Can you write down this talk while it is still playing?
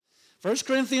1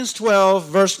 Corinthians 12,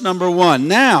 verse number 1.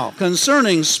 Now,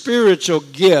 concerning spiritual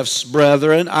gifts,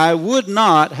 brethren, I would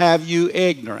not have you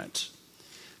ignorant.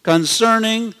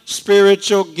 Concerning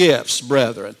spiritual gifts,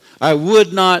 brethren, I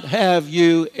would not have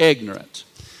you ignorant.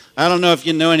 I don't know if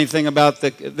you know anything about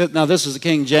now this is the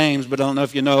King James, but I don't know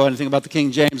if you know anything about the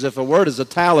King James. If a word is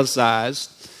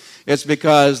italicized, it's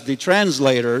because the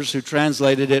translators who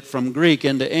translated it from Greek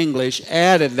into English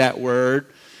added that word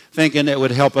thinking it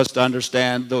would help us to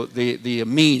understand the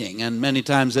meaning. And many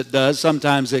times it does.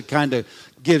 Sometimes it kind of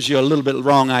gives you a little bit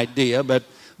wrong idea, but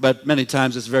many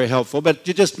times it's very helpful. But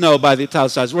you just know by the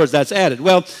italicized words that's added.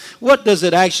 Well, what does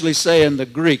it actually say in the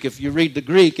Greek? If you read the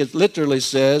Greek, it literally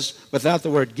says, without the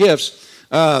word gifts,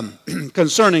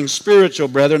 concerning spiritual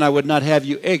brethren, I would not have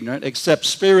you ignorant, except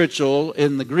spiritual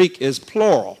in the Greek is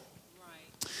plural.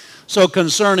 Right. So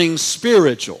concerning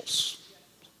spirituals,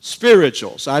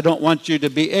 I don't want you to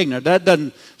be ignorant. That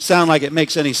doesn't sound like it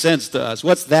makes any sense to us.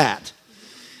 What's that?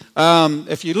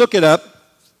 If you look it up,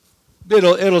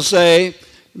 it'll say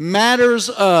matters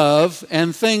of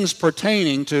and things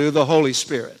pertaining to the Holy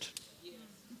Spirit.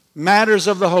 Matters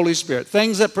of the Holy Spirit.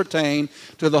 Things that pertain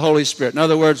to the Holy Spirit. In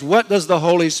other words, what does the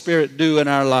Holy Spirit do in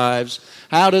our lives?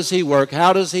 How does He work?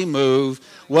 How does He move?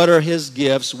 What are His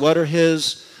gifts? What are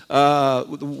His,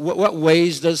 what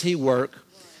ways does He work?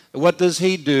 What does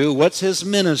He do? What's His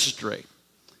ministry?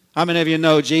 How many of you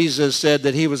know Jesus said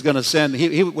that He was going to send,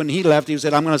 when He left, He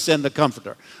said, I'm going to send the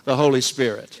Comforter, the Holy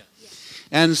Spirit.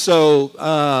 And so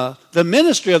the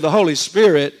ministry of the Holy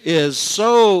Spirit is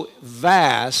so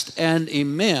vast and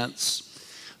immense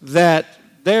that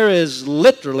there is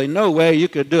literally no way you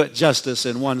could do it justice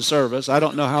in one service. I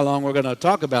don't know how long we're going to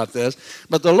talk about this,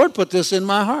 but the Lord put this in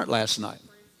my heart last night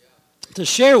to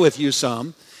share with you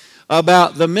some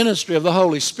about the ministry of the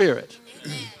Holy Spirit.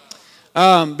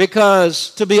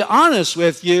 Because to be honest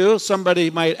with you, somebody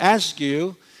might ask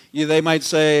you, they might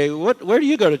say, where do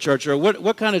you go to church? Or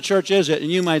what kind of church is it? And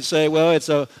you might say, well, it's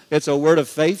a Word of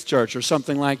Faith church or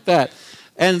something like that.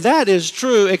 And that is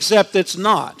true, except it's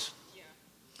not.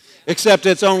 Except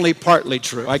it's only partly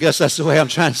true. I guess that's the way I'm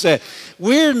trying to say it.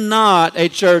 We're not a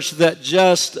church that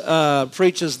just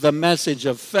preaches the message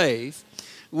of faith.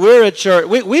 We're a church,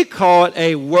 we call it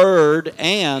a Word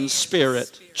and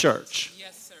Spirit church.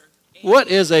 Yes, sir. What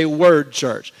is a Word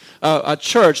church? A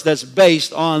church that's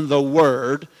based on the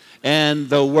Word and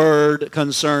the Word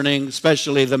concerning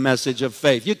especially the message of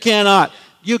faith. You cannot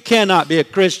be a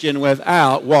Christian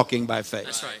without walking by faith.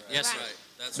 That's right. Yes, right.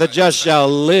 That's the just shall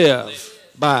live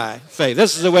by faith.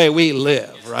 This is the way we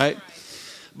live, right?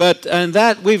 And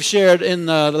that we've shared in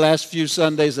the last few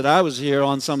Sundays that I was here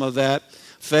on some of that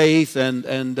faith and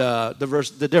the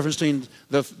difference between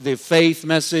the faith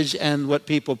message and what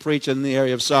people preach in the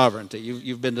area of sovereignty.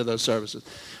 You've been to those services.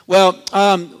 Well,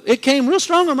 it came real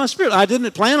strong on my spirit. I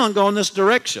didn't plan on going this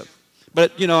direction.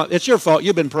 But, it's your fault.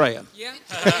 You've been praying. Yeah.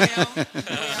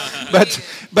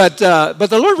 But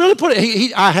the Lord really put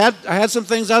it. I had some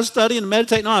things I was studying and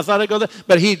meditating on. I thought I'd go there.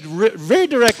 But He very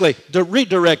directly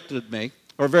redirected me,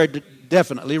 or very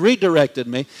definitely redirected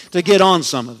me to get on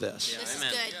some of this. Yeah, amen.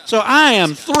 So I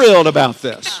am thrilled about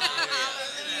this.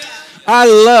 I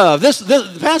love this.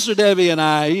 Pastor Debbie and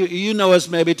I, you know us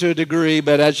maybe to a degree,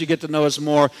 but as you get to know us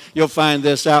more, you'll find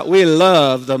this out. We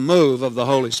love the move of the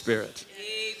Holy Spirit.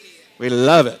 We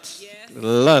love it. We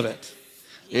love it.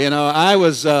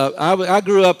 I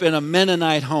grew up in a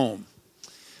Mennonite home.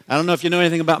 I don't know if you know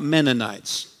anything about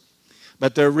Mennonites,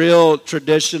 but they're real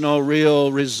traditional,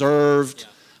 real reserved.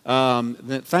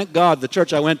 Thank God the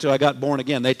church I went to, I got born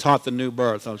again. They taught the new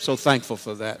birth. I'm so thankful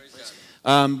for that.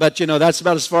 But that's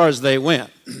about as far as they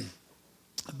went.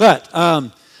 But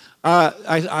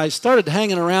I started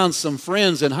hanging around some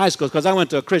friends in high school because I went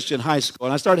to a Christian high school,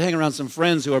 and I started hanging around some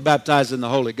friends who were baptized in the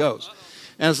Holy Ghost.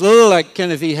 And it's a little like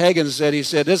Kenneth E. Hagin said. He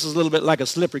said, this is a little bit like a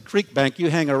slippery creek bank. You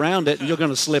hang around it, and you're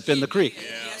going to slip in the creek.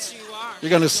 Yes, you are.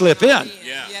 You're going to slip in.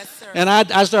 Yeah. Yes, sir. And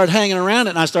I started hanging around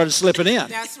it, and I started slipping in.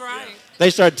 That's right. They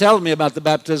started telling me about the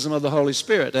baptism of the Holy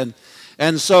Spirit,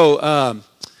 so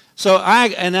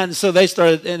they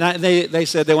started, and they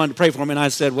said they wanted to pray for me, and I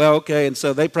said, well, okay, and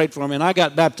so they prayed for me, and I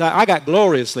got baptized. I got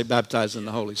gloriously baptized in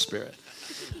the Holy Spirit.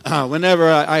 Whenever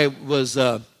I was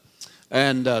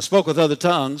spoke with other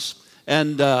tongues,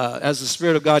 and as the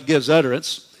Spirit of God gives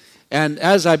utterance, and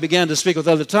as I began to speak with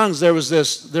other tongues, there was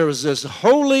this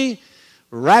holy,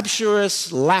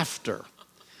 rapturous laughter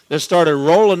that started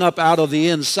rolling up out of the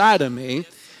inside of me.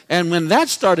 And when that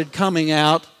started coming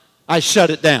out, I shut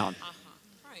it down.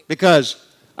 Because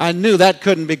I knew that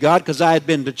couldn't be God, because I had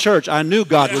been to church. I knew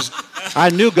God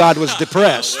was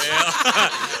depressed.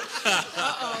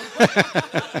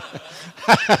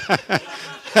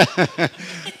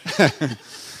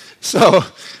 So,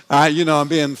 I'm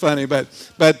being funny, but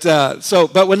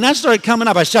when that started coming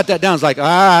up, I shut that down. It's like,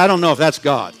 I don't know if that's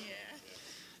God.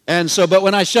 And so, but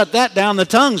when I shut that down, the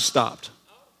tongues stopped.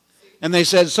 And they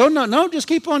said, so no, just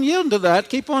keep on yielding to that.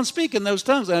 Keep on speaking those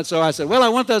tongues. And so I said, well, I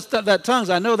want that tongues.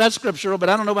 I know that's scriptural, but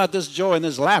I don't know about this joy and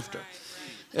this laughter.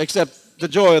 Except the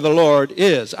joy of the Lord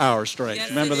is our strength. Yes,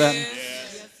 remember that? Yes.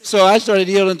 So I started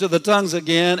yielding to the tongues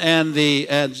again, and the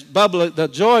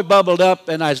joy bubbled up,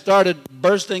 and I started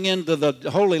bursting into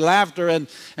the holy laughter, and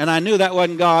I knew that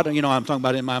wasn't God. I'm talking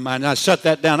about it in my mind. And I shut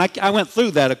that down. I went through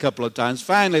that a couple of times.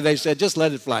 Finally, they said, just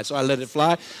let it fly. So I let it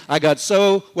fly. I got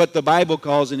so, what the Bible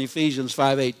calls in Ephesians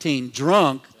 5:18,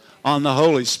 drunk on the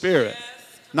Holy Spirit.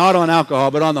 Not on alcohol,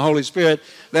 but on the Holy Spirit,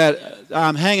 that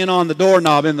I'm hanging on the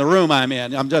doorknob in the room I'm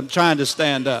in. I'm trying to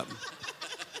stand up.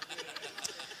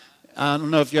 I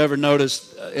don't know if you ever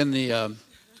noticed in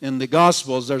the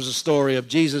Gospels, there's a story of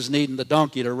Jesus needing the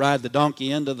donkey to ride the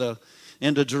donkey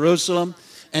into Jerusalem.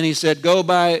 And he said,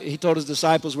 he told his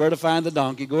disciples where to find the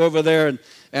donkey. Go over there,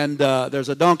 and there's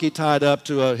a donkey tied up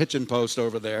to a hitching post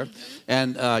over there.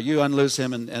 And you unloose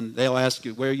him, and they'll ask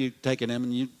you, where are you taking him?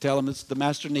 And you tell them the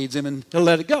master needs him, and he'll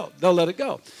let it go. They'll let it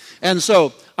go. And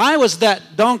so I was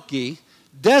that donkey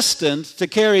destined to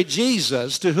carry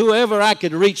Jesus to whoever I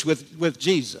could reach with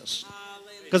Jesus.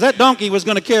 Because that donkey was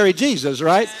going to carry Jesus,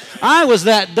 right? I was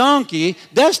that donkey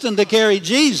destined to carry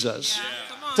Jesus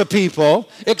to people,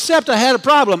 except I had a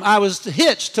problem. I was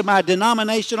hitched to my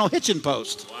denominational hitching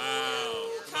post. Wow.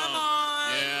 Come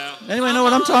on. Yeah. Anybody know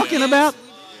what I'm talking about?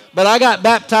 But I got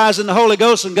baptized in the Holy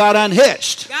Ghost and got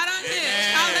unhitched. Got on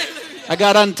this. Hallelujah. I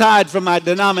got untied from my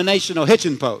denominational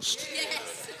hitching post.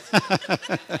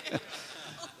 Yes.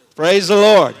 Praise the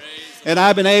Lord. And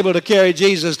I've been able to carry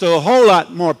Jesus to a whole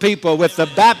lot more people with the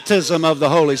baptism of the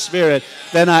Holy Spirit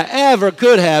than I ever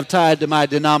could have tied to my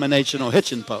denominational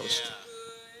hitching post.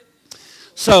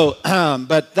 So,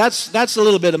 but that's a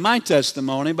little bit of my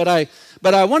testimony. But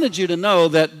I wanted you to know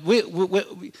that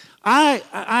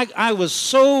I was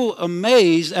so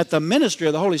amazed at the ministry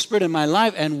of the Holy Spirit in my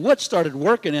life and what started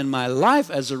working in my life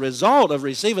as a result of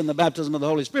receiving the baptism of the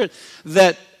Holy Spirit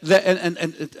that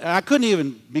I couldn't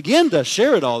even begin to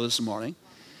share it all this morning,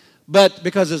 but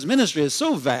because his ministry is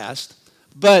so vast.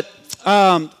 But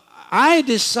I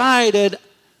decided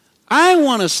I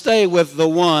want to stay with the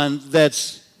one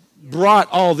that's brought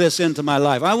all this into my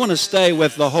life. I want to stay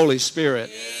with the Holy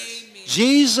Spirit. Amen.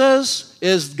 Jesus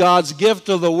is God's gift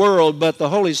to the world, but the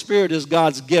Holy Spirit is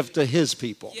God's gift to his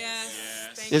people.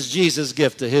 Yes. Is Jesus'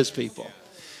 gift to his people.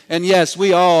 And yes,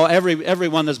 we all,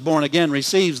 everyone that's born again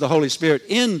receives the Holy Spirit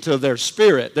into their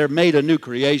spirit. They're made a new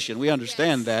creation. We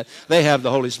understand that. They have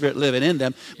the Holy Spirit living in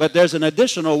them. But there's an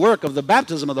additional work of the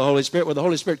baptism of the Holy Spirit where the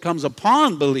Holy Spirit comes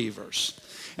upon believers.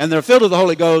 And they're filled with the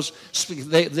Holy Ghost.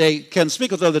 They can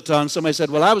speak with other tongues. Somebody said,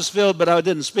 well, I was filled, but I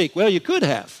didn't speak. Well, you could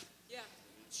have. Yeah.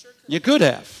 Sure could. You could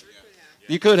have.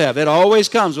 You could have. It always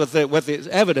comes with the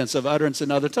evidence of utterance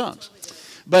in other tongues.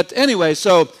 But anyway,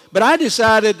 but I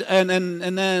decided, and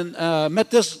then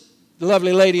met this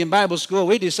lovely lady in Bible school.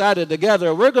 We decided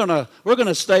together we're gonna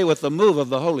stay with the move of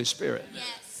the Holy Spirit.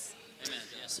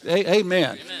 Yes.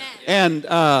 Amen. Amen.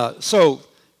 And so,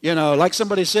 like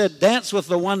somebody said, dance with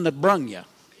the one that brung you.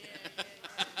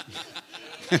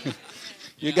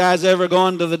 You guys ever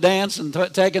gone to the dance and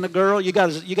taken a girl? You got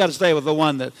to stay with the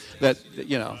one that.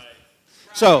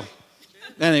 So,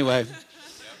 anyway.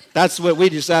 That's what we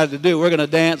decided to do. We're going to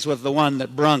dance with the one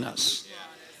that brung us.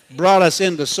 Brought us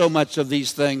into so much of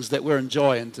these things that we're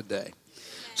enjoying today.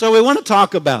 So we want to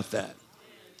talk about that.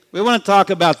 We want to talk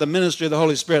about the ministry of the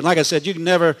Holy Spirit. Like I said, you can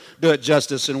never do it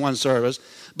justice in one service.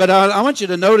 But I want you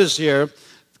to notice here,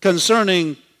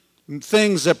 concerning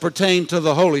things that pertain to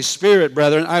the Holy Spirit,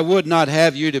 brethren, I would not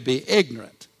have you to be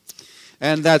ignorant.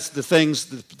 And that's the things,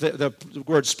 the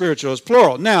word spiritual is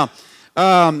plural. Now,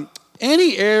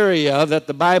 any area that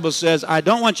the Bible says, I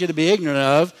don't want you to be ignorant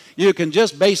of, you can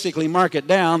just basically mark it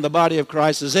down. The body of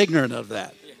Christ is ignorant of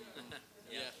that.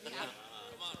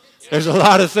 There's a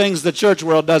lot of things the church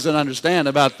world doesn't understand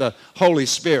about the Holy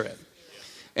Spirit.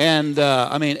 And,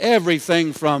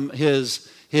 everything from his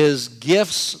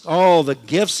gifts, all the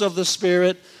gifts of the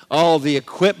Spirit, all the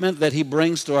equipment that he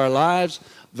brings to our lives,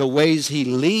 the ways he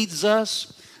leads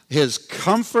us, his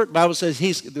comfort.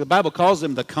 The Bible calls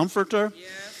him the Comforter. Yes.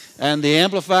 And the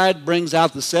Amplified brings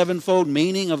out the sevenfold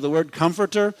meaning of the word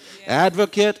comforter,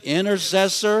 advocate,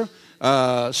 intercessor,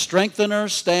 strengthener,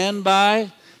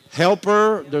 standby,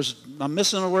 helper. I'm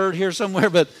missing a word here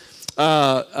somewhere, but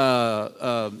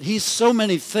he's so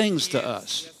many things to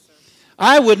us.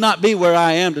 I would not be where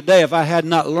I am today if I had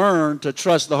not learned to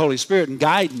trust the Holy Spirit and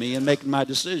guide me in making my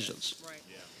decisions. Right.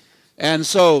 And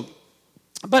so,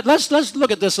 but let's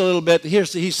look at this a little bit.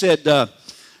 He said,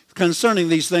 concerning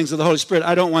these things of the Holy Spirit,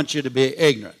 I don't want you to be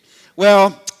ignorant.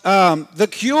 Well, the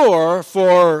cure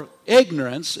for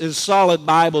ignorance is solid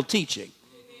Bible teaching.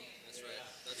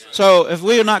 So if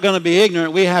we are not going to be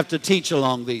ignorant, we have to teach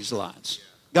along these lines.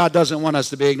 God doesn't want us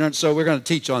to be ignorant, so we're going to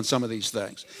teach on some of these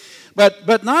things.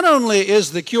 But not only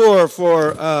is the cure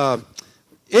for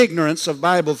ignorance of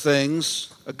Bible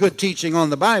things a good teaching on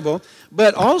the Bible,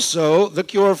 but also the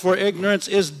cure for ignorance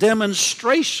is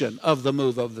demonstration of the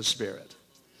move of the Spirit.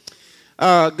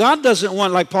 God doesn't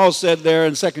want, like Paul said there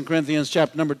in 2 Corinthians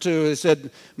chapter number 2, he said,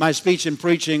 my speech and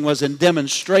preaching was in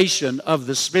demonstration of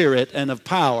the Spirit and of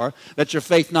power, that your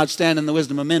faith not stand in the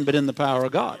wisdom of men, but in the power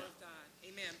of God.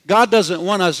 God doesn't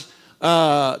want us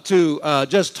to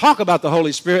just talk about the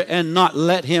Holy Spirit and not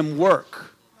let Him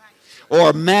work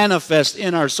or manifest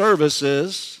in our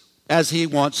services as He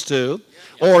wants to,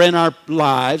 or in our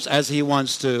lives as He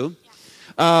wants to.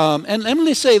 And let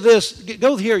me say this.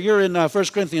 Go here. You're in 1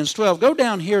 Corinthians 12. Go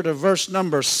down here to verse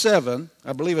number 7.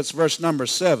 I believe it's verse number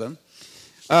 7.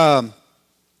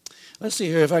 Let's see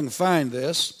here if I can find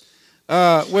this.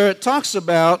 Where it talks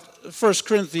about 1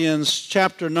 Corinthians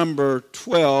chapter number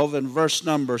 12 and verse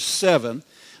number 7.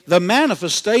 The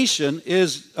manifestation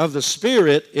of the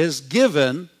Spirit is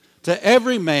given to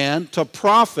every man to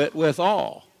profit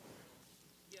withal.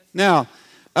 Now,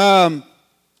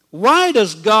 why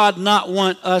does God not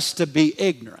want us to be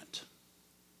ignorant?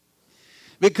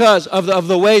 Because of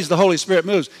the ways the Holy Spirit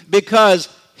moves. Because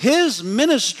His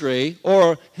ministry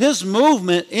or His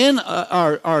movement in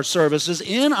our services,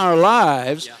 in our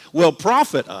lives, will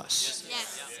profit us.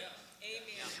 Yes.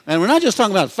 And we're not just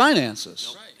talking about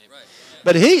finances.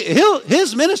 But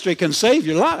His ministry can save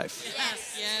your life.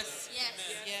 Yes. Yes. Yes.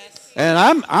 Yes.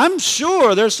 And I'm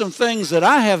sure there's some things that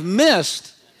I have missed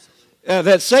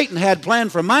that Satan had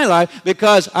planned for my life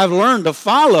because I've learned to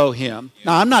follow him.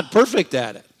 Now, I'm not perfect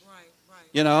at it. Right.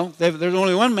 You know, there's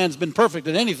only one man's been perfect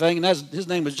at anything, and his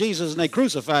name was Jesus, and they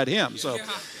crucified him. So,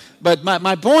 but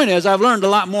my point is I've learned a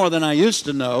lot more than I used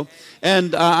to know,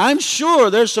 and I'm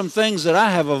sure there's some things that I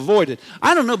have avoided.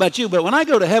 I don't know about you, but when I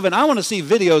go to heaven, I want to see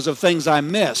videos of things I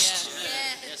missed.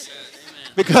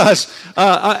 Because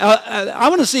I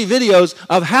want to see videos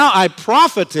of how I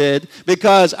profited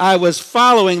because I was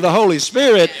following the Holy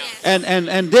Spirit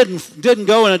and didn't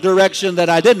go in a direction that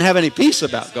I didn't have any peace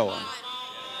about going.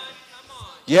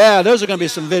 Yeah, those are going to be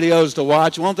some videos to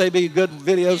watch. Won't they be good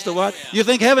videos to watch? You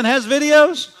think heaven has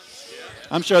videos?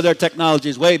 I'm sure their technology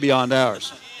is way beyond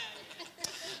ours.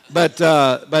 But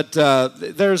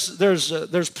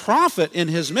there's profit in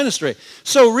His ministry.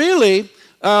 So really,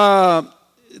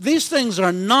 these things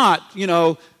are not,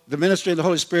 the ministry of the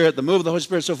Holy Spirit, the move of the Holy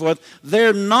Spirit, and so forth.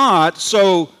 They're not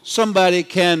so somebody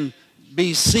can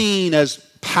be seen as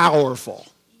powerful.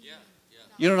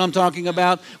 You know what I'm talking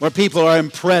about? Where people are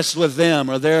impressed with them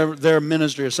or their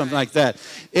ministry or something like that.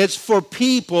 It's for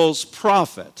people's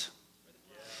profit.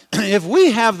 If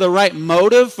we have the right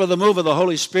motive for the move of the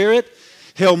Holy Spirit,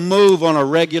 He'll move on a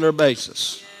regular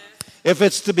basis. If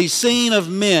it's to be seen of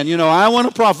men, I want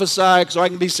to prophesy so I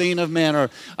can be seen of men,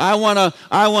 or I want to,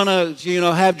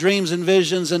 have dreams and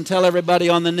visions and tell everybody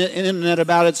on the internet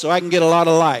about it so I can get a lot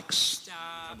of likes. Stop.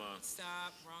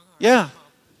 Wrong heart. Yeah.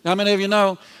 How many of you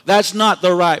know that's not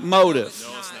the right motive?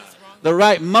 No, it's not. The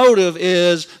right motive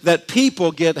is that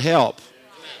people get help.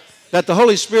 That the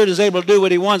Holy Spirit is able to do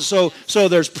what He wants, so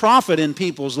there's profit in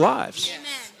people's lives.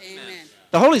 Amen.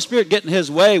 The Holy Spirit getting His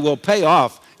way will pay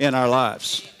off in our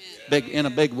lives. In a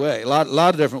big way, a lot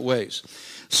of different ways.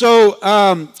 So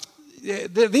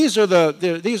these are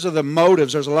the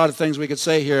motives. There's a lot of things we could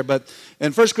say here, but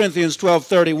in 1 Corinthians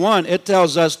 12:31, it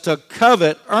tells us to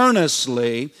covet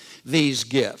earnestly these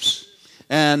gifts.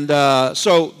 And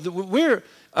so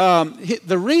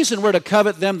the reason we're to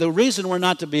covet them, the reason we're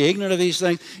not to be ignorant of these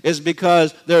things, is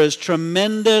because there is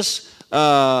tremendous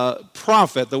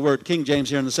profit. The word King James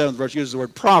here in the 7th verse uses the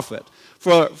word profit.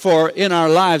 For in our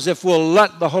lives, if we'll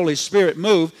let the Holy Spirit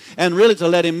move, and really to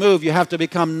let Him move, you have to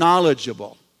become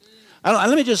knowledgeable.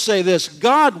 Let me just say this.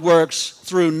 God works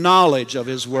through knowledge of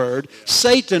His Word.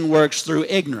 Satan works through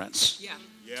ignorance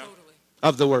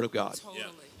of the Word of God.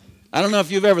 I don't know if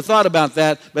you've ever thought about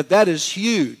that, but that is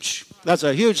huge. That's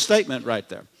a huge statement right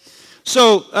there.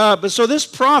 So this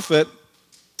prophet,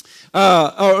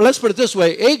 or let's put it this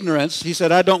way, ignorance, he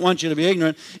said, I don't want you to be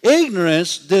ignorant.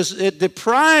 Ignorance, it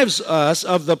deprives us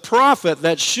of the profit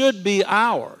that should be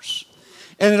ours.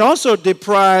 And it also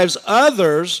deprives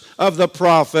others of the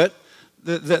profit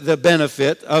the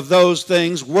benefit of those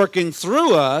things working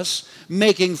through us,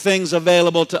 making things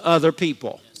available to other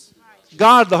people.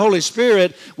 God, the Holy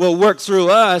Spirit, will work through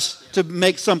us to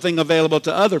make something available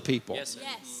to other people. Yes.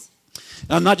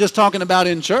 I'm not just talking about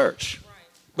in church,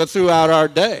 but throughout our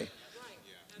day.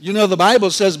 You know, the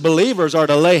Bible says believers are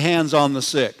to lay hands on the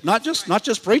sick. Not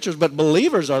just preachers, but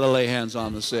believers are to lay hands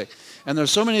on the sick. And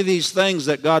there's so many of these things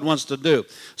that God wants to do.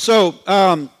 So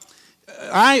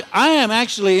I am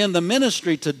actually in the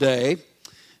ministry today.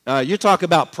 You talk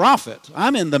about prophet.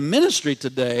 I'm in the ministry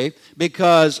today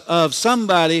because of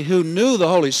somebody who knew the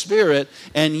Holy Spirit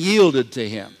and yielded to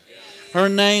Him. Her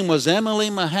name was Emily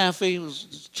Mahaffey. It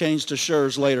was changed to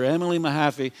Schurz later. Emily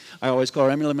Mahaffey. I always call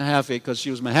her Emily Mahaffey because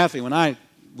she was Mahaffey when I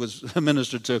was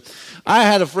ministered to. I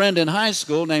had a friend in high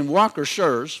school named Walker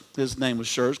Schurz. His name was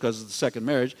Schurz because of the second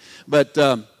marriage. But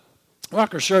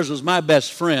Walker Schurz was my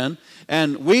best friend.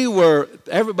 And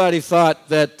everybody thought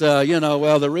that,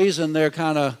 the reason they're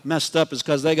kind of messed up is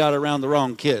because they got around the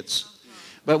wrong kids.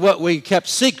 But what we kept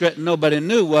secret and nobody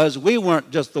knew was we weren't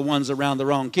just the ones around the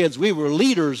wrong kids. We were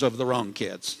leaders of the wrong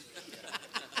kids.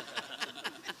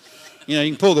 You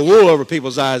can pull the wool over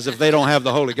people's eyes if they don't have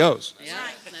the Holy Ghost. Yeah,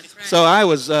 that's right. So I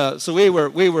was, we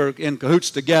were in cahoots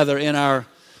together in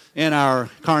our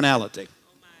carnality.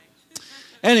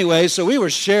 Anyway, so we were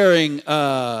sharing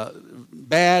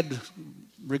bad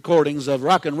recordings of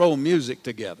rock and roll music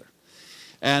together.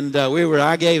 And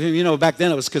I gave him, back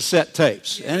then it was cassette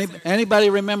tapes. Anybody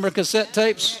remember cassette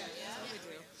tapes?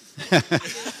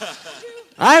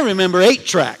 I remember 8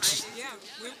 tracks.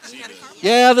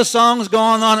 Yeah, the song's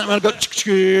going on, and go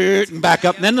and back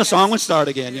up, and then the song would start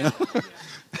again,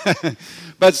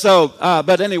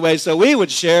 But anyway, so we would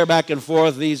share back and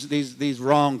forth these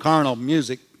wrong carnal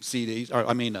music CDs,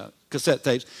 cassette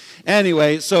tapes.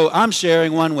 Anyway, so I'm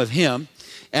sharing one with him,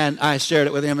 and I shared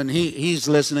it with him, and he's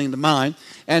listening to mine.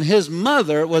 And his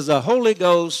mother was a Holy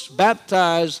Ghost,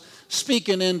 baptized,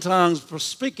 speaking in tongues,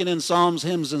 speaking in psalms,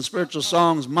 hymns, and spiritual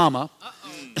songs, mama,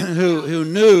 who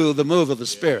knew the move of the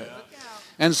Spirit.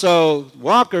 And so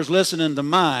Walker's listening to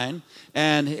mine,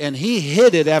 and he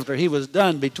hid it after he was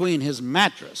done between his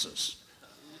mattresses.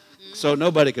 So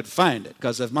nobody could find it,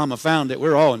 because if mama found it,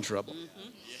 we're all in trouble.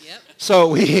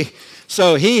 So he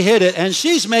hid it, and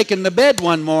she's making the bed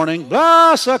one morning,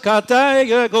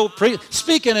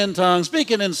 speaking in tongues,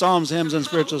 speaking in psalms, hymns, and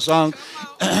spiritual songs,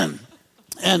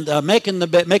 and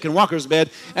making Walker's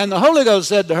bed. And the Holy Ghost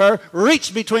said to her,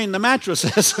 reach between the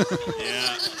mattresses.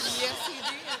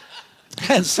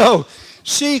 And so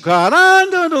she cried,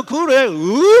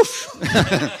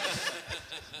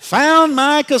 found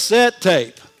my cassette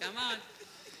tape. Come on.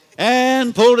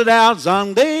 And pulled it out.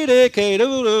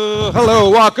 Hello,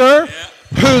 Walker.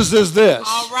 Whose is this?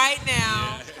 All right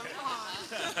now.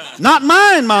 Not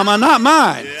mine, Mama, not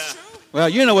mine. Well,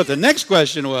 you know what the next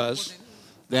question was.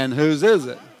 Then whose is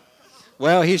it?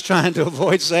 Well, he's trying to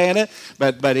avoid saying it,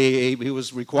 but he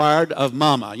was required of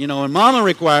Mama. When Mama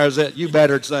requires it, you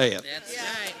better say it. That's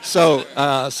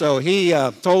right. So he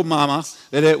told Mama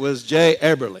that it was Jay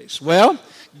Eberle's. Well,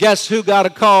 guess who got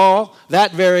a call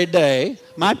that very day?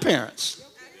 My parents.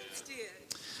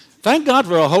 Thank God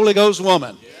for a Holy Ghost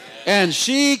woman. And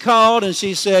she called and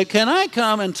she said, can I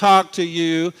come and talk to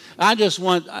you? I just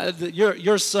want,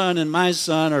 your son and my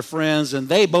son are friends, and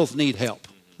they both need help.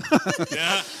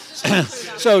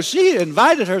 So she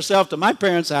invited herself to my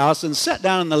parents' house and sat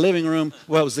down in the living room,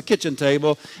 well, it was the kitchen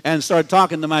table, and started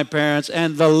talking to my parents.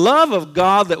 And the love of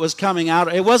God that was coming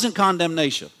out, it wasn't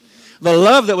condemnation. The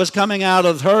love that was coming out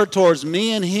of her towards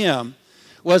me and him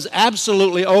was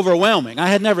absolutely overwhelming. I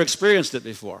had never experienced it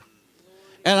before.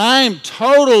 And I'm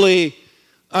totally,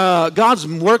 God's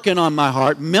working on my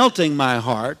heart, melting my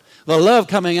heart, the love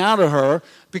coming out of her,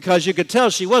 because you could tell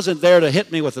she wasn't there to hit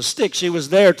me with a stick. She was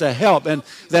there to help, and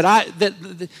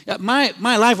that my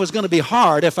life was going to be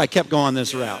hard if I kept going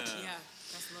this route. Yeah,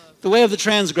 that's love. The way of the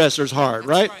transgressor is hard,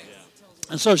 right?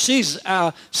 And so she's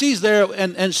there,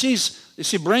 and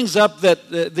she brings up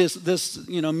this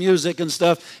music and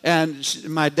stuff, and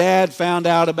my dad found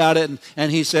out about it,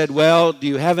 and he said, well, do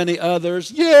you have any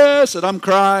others? Yes. And I'm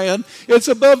crying. It's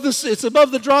above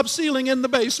the drop ceiling in the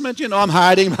basement. I'm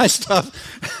hiding my stuff.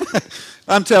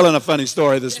 I'm telling a funny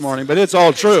story this morning, but it's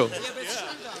all true.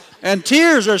 And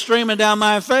tears are streaming down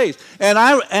my face. And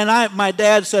my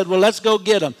dad said, well, let's go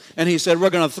get them. And he said,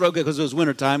 we're going to throw, because it was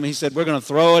wintertime, he said, we're going to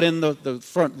throw it in the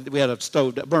front. We had a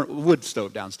stove, burnt wood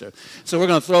stove downstairs. So we're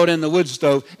going to throw it in the wood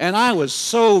stove. And I was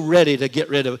so ready to get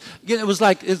rid of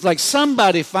it. It's like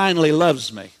somebody finally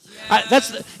loves me.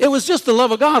 It was just the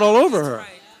love of God all over her.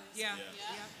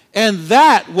 And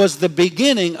that was the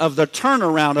beginning of the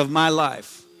turnaround of my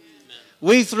life.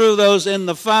 We threw those in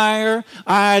the fire.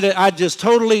 I just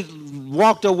totally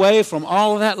walked away from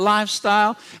all of that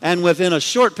lifestyle, and within a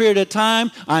short period of time,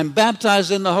 I'm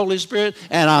baptized in the Holy Spirit,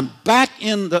 and I'm back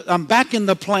in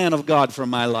the plan of God for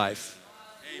my life.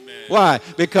 Amen. Why?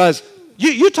 Because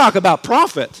you talk about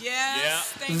profit.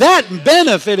 Yes. Yeah. That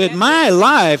benefited my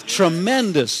life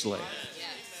tremendously.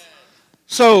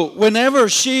 So whenever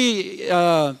she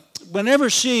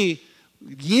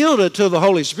yielded to the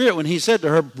Holy Spirit, when he said to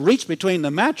her, reach between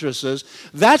the mattresses,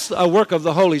 that's a work of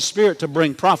the Holy Spirit to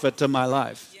bring profit to my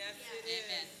life.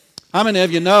 How many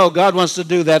of you know God wants to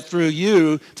do that through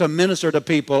you to minister to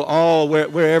people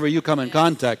wherever you come in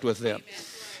contact with them?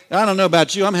 I don't know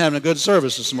about you, I'm having a good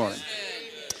service this morning.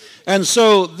 And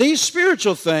so these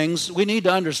spiritual things, we need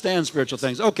to understand spiritual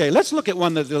things. Okay, let's look at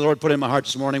one that the Lord put in my heart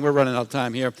this morning. We're running out of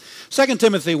time here. 2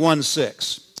 Timothy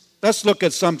 1:6. Let's look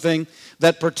at something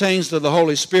that pertains to the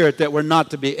Holy Spirit that we're not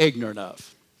to be ignorant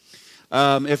of.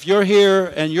 If you're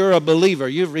here and you're a believer,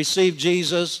 you've received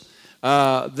Jesus,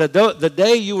 the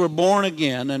day you were born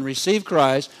again and received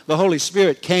Christ, the Holy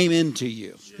Spirit came into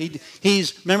you.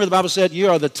 Remember the Bible said you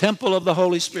are the temple of the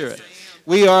Holy Spirit.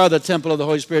 We are the temple of the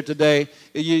Holy Spirit today.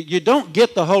 You don't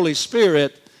get the Holy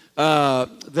Spirit the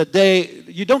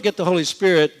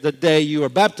day you are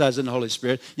baptized in the Holy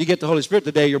Spirit. You get the Holy Spirit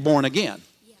the day you're born again.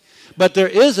 But there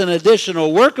is an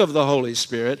additional work of the Holy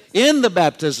Spirit in the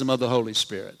baptism of the Holy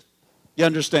Spirit. You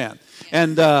understand?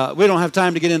 And we don't have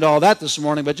time to get into all that this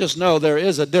morning, but just know there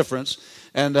is a difference,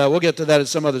 and we'll get to that at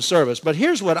some other service. But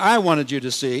here's what I wanted you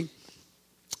to see.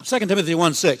 2 Timothy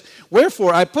 1:6.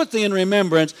 Wherefore I put thee in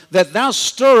remembrance that thou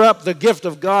stir up the gift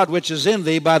of God which is in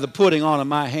thee by the putting on of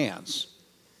my hands.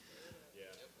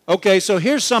 Okay, so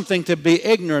here's something to be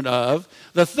ignorant of.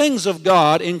 The things of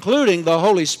God, including the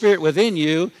Holy Spirit within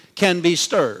you, can be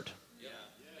stirred.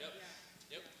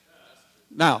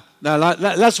 Now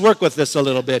let's work with this a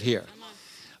little bit here.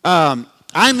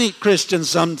 I meet Christians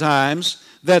sometimes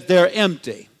that they're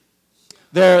empty.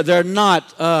 They're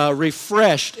not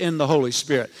refreshed in the Holy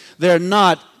Spirit.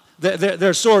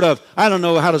 They're sort of, I don't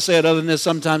know how to say it other than this.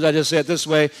 Sometimes I just say it this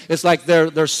way. It's like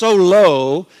they're so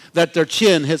low that their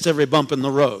chin hits every bump in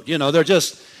the road. You know, they're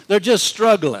just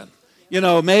struggling. You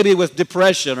know, maybe with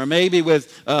depression or maybe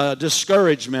with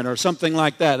discouragement or something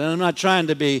like that. And I'm not trying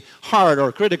to be hard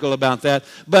or critical about that,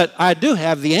 but I do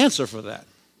have the answer for that.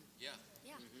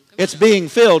 It's being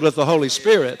filled with the Holy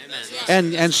Spirit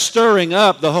and stirring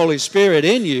up the Holy Spirit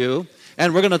in you.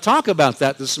 And we're going to talk about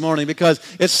that this morning because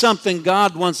it's something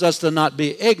God wants us to not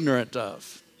be ignorant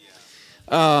of.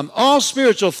 All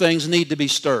spiritual things need to be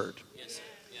stirred.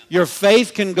 Your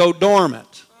faith can go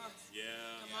dormant,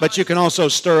 but you can also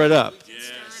stir it up.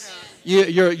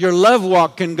 Your love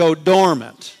walk can go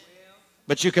dormant,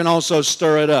 but you can also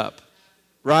stir it up.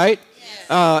 Right?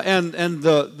 And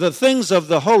the things of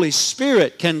the Holy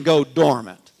Spirit can go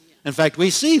dormant. In fact, we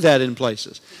see that in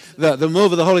places. The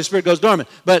move of the Holy Spirit goes dormant.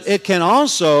 But it can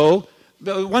also,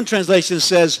 one translation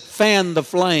says, fan the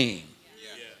flame.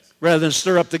 Rather than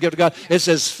stir up the gift of God, it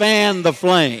says fan the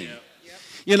flame.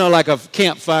 You know, like a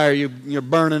campfire, you're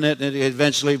burning it and it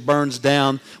eventually burns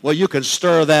down. Well, you can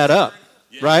stir that up,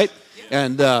 right?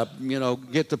 And,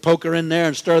 get the poker in there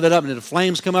and stir that up, and the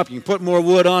flames come up, you can put more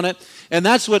wood on it. And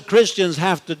that's what Christians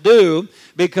have to do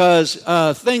because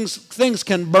things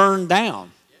can burn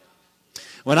down.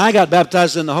 When I got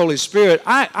baptized in the Holy Spirit,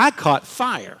 I caught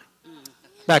fire.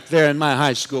 Back there in my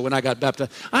high school when I got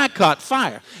baptized, I caught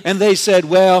fire. And they said,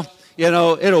 well,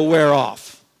 it'll wear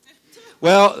off.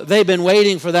 Well, they've been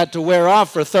waiting for that to wear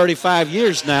off for 35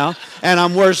 years now, and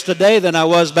I'm worse today than I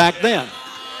was back then.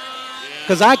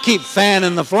 Because I keep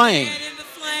fanning the flame.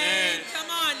 Come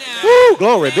on now. Woo,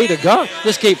 glory be to God.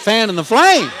 Just keep fanning the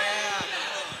flame.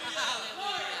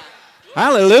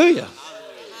 Hallelujah.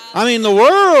 I mean, the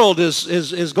world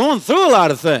is going through a lot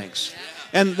of things.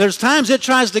 And there's times it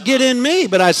tries to get in me,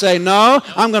 but I say, no,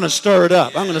 I'm going to stir it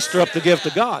up. I'm going to stir up the gift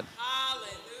of God.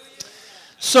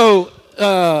 So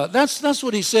that's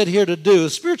what he said here to do.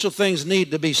 Spiritual things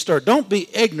need to be stirred. Don't be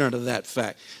ignorant of that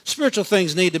fact. Spiritual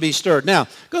things need to be stirred. Now,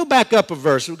 go back up a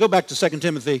verse. We'll go back to 2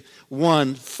 Timothy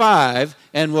 1:5,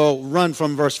 and we'll run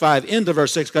from verse 5 into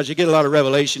verse 6 because you get a lot of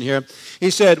revelation here. He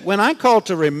said, when I call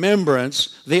to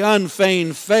remembrance the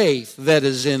unfeigned faith that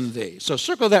is in thee. So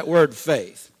circle that word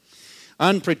faith.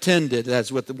 Unpretended,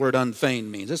 that's what the word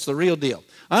unfeigned means. It's the real deal.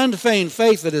 Unfeigned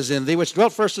faith that is in thee, which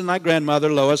dwelt first in thy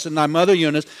grandmother Lois and thy mother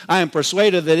Eunice, I am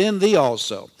persuaded that in thee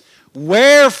also.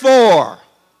 Wherefore?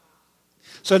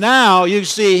 So now you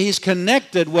see he's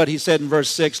connected what he said in verse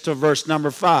 6 to verse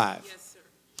number 5. Yes, sir.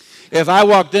 If I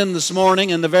walked in this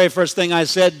morning and the very first thing I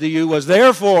said to you was,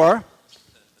 therefore,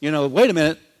 wait a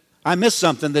minute, I missed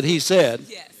something that he said.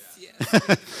 Yes,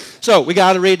 yes. So we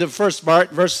got to read the first part.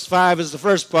 Verse 5 is the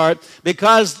first part.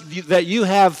 Because that you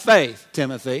have faith,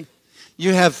 Timothy.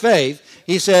 You have faith.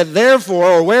 He said, therefore,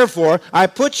 or wherefore, I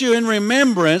put you in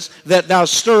remembrance that thou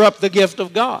stir up the gift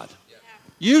of God.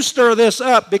 You stir this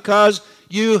up because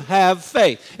you have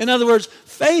faith. In other words,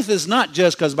 faith is not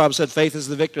just, because the Bible said faith is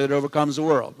the victory that overcomes the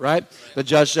world, right? The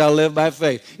just shall live by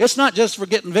faith. It's not just for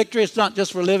getting victory. It's not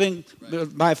just for living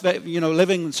by faith,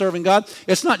 living and serving God.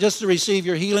 It's not just to receive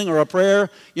your healing or a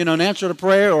prayer, an answer to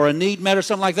prayer or a need met or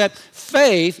something like that.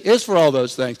 Faith is for all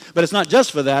those things. But it's not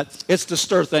just for that. It's to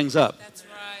stir things up. That's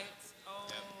right. Oh,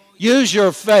 Use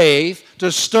your faith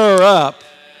to stir up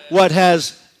what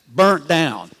has burnt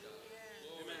down.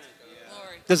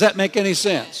 glory. Does that make any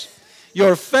sense?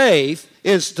 Your faith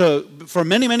is for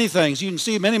many, many things. You can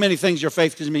see many, many things your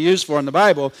faith can be used for in the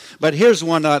Bible, but here's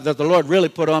one that the Lord really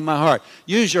put on my heart.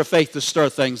 Use your faith to stir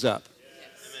things up.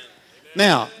 Yes.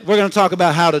 Now, we're going to talk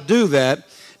about how to do that,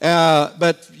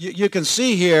 but you can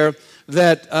see here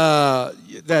that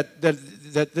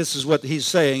this is what he's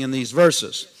saying in these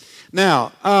verses.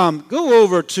 Now, go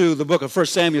over to the book of 1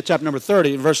 Samuel, chapter number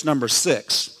 30, verse number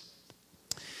 6.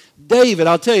 David,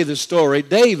 I'll tell you the story.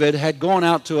 David had gone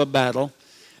out to a battle,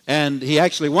 and he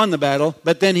actually won the battle,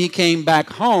 but then he came back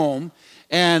home,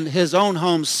 and his own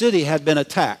home city had been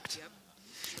attacked.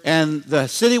 And the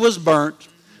city was burnt.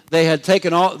 They had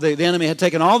taken the enemy had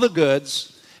taken all the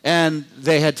goods, and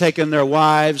they had taken their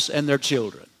wives and their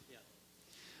children.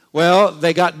 Well,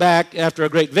 they got back after a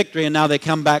great victory, and now they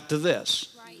come back to this.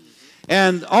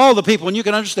 And all the people, and you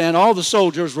can understand, all the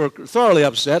soldiers were thoroughly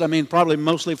upset. I mean, probably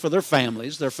mostly for their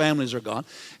families. Their families are gone.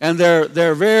 And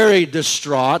they're very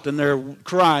distraught, and they're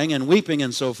crying and weeping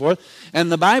and so forth.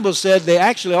 And the Bible said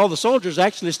all the soldiers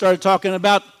actually started talking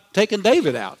about taking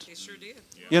David out. They sure did.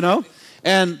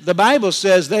 And the Bible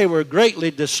says they were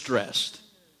greatly distressed.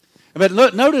 But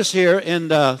notice here in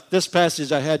this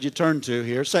passage I had you turn to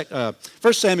here,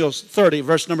 1 Samuel 30,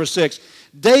 verse number 6,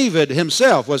 David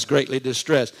himself was greatly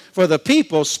distressed, for the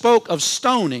people spoke of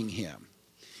stoning him.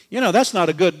 That's not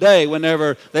a good day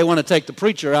whenever they want to take the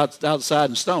preacher outside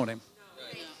and stone him.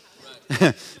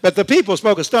 But the people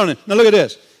spoke of stoning. Now look at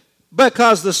this.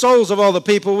 Because the souls of all the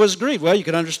people was grieved. Well, you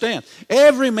can understand.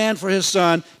 Every man for his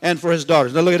son and for his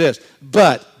daughters. Now look at this.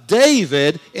 But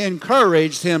David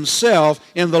encouraged himself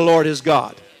in the Lord his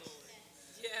God.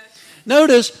 Yes.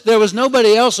 Notice there was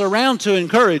nobody else around to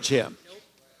encourage him.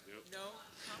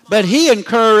 But he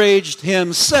encouraged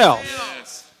himself.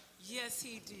 Yes,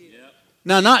 he did.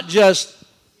 Now, not just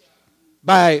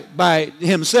by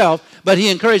himself, but he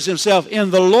encouraged himself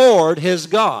in the Lord his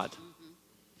God.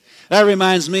 That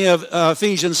reminds me of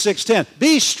Ephesians 6:10.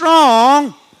 Be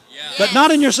strong, but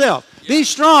not in yourself. Be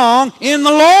strong in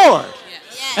the Lord.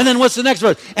 And then what's the next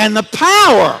verse? And the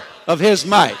power of his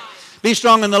might. Be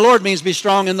strong in the Lord means be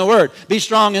strong in the Word. Be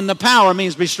strong in the power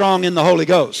means be strong in the Holy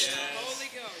Ghost.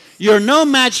 You're no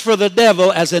match for the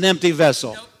devil as an empty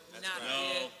vessel. Nope, not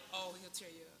yet. Oh, he'll tear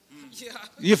you up.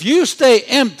 If you stay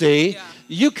empty,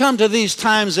 you come to these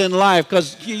times in life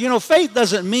because, faith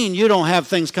doesn't mean you don't have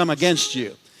things come against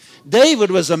you.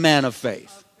 David was a man of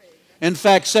faith. In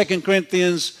fact, 2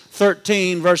 Corinthians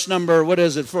 13, verse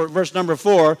number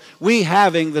 4, we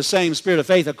having the same spirit of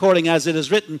faith according as it is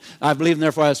written, I believe and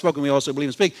therefore I have spoken, we also believe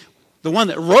and speak. The one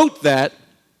that wrote that,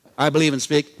 I believe and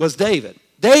speak, was David.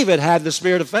 David had the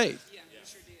spirit of faith. Yeah,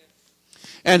 sure did.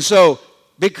 And so,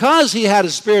 because he had a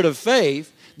spirit of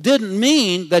faith, didn't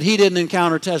mean that he didn't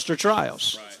encounter tests or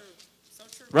trials. Right. So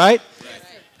true. Right?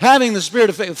 Having the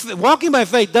spirit of faith, walking by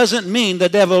faith doesn't mean the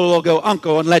devil will go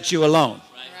uncle and let you alone.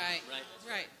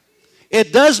 Right.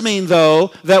 It does mean, though,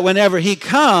 that whenever he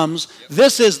comes,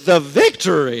 this is the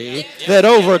victory that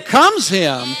overcomes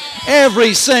him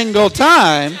every single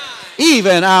time,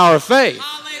 even our faith.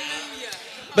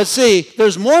 But see,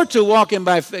 there's more to walking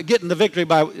by getting the victory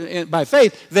by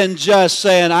faith than just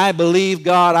saying, I believe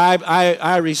God,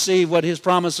 I receive what his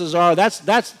promises are. That's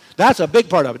a big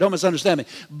part of it. Don't misunderstand me.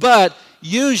 But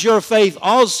use your faith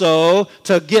also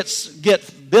to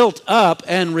get built up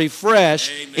and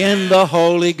refreshed in the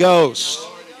Holy Ghost.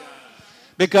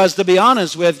 Because to be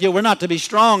honest with you, we're not to be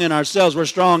strong in ourselves. We're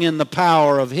strong in the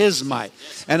power of his might.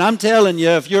 And I'm telling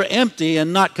you, if you're empty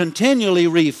and not continually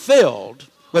refilled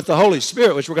with the Holy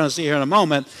Spirit, which we're going to see here in a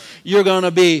moment, you're going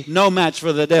to be no match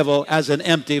for the devil as an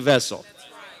empty vessel.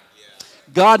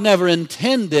 God never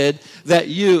intended that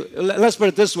let's put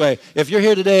it this way. If you're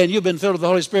here today and you've been filled with the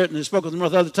Holy Spirit and you spoke with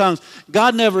other tongues,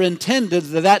 God never intended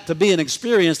that to be an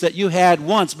experience that you had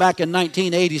once back in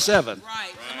 1987.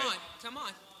 Right. Come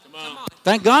on.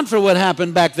 Thank God for what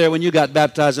happened back there when you got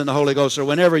baptized in the Holy Ghost or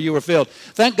whenever you were filled.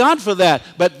 Thank God for that.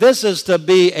 But this is to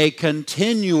be a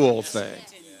continual thing.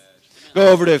 Go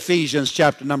over to Ephesians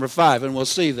chapter number 5 and we'll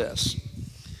see this.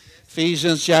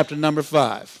 Ephesians chapter number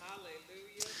 5.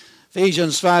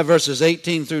 Ephesians 5 verses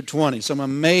 18 through 20. Some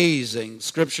amazing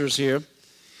scriptures here.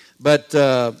 But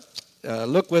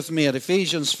look with me at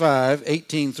Ephesians 5,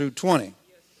 18 through 20.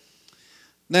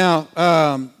 Now,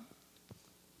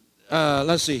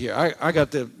 let's see here. I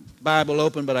got the Bible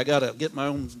open, but I got to get my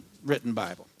own written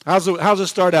Bible. How's it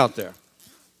start out there?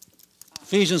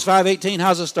 Ephesians 5:18.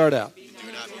 How's it start out?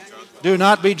 Do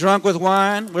not be drunk with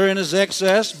wine, wherein is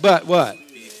excess, but what?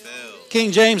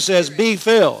 King James says, be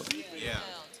filled. Yeah.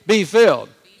 Be filled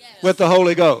with the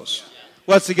Holy Ghost.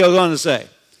 What's he go on to say?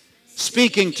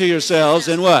 Speaking to yourselves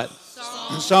in what?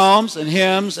 Psalms and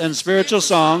hymns and spiritual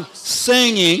songs,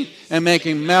 singing and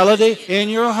making melody in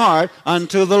your heart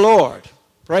unto the Lord.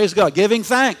 Praise God. Giving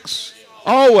thanks.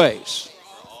 Always.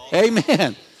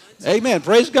 Amen. Amen.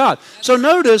 Praise God. So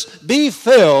notice, be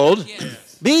filled.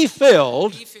 Be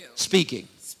filled. Speaking.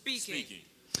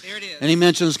 There it is. And he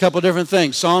mentions a couple of different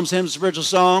things. Psalms, hymns, spiritual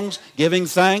songs, giving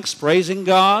thanks, praising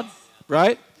God.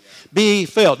 Right? Be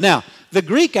filled. Now, the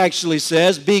Greek actually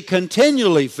says, be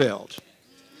continually filled.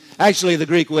 Actually, the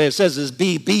Greek way it says is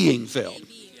be being filled.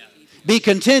 Be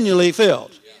continually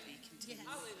filled.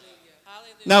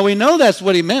 Now, we know that's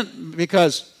what he meant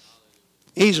because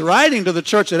he's writing to the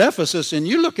church at Ephesus, and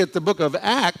you look at the book of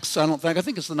Acts, I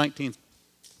think it's the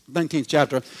 19th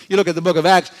chapter. You look at the book of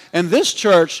Acts, and this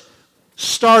church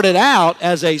started out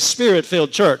as a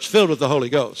spirit-filled church, filled with the Holy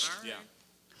Ghost.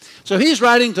 So he's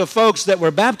writing to folks that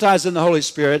were baptized in the Holy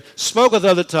Spirit, spoke with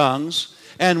other tongues,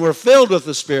 and were filled with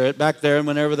the Spirit back there and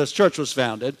whenever this church was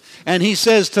founded. And he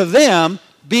says to them,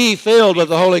 be filled with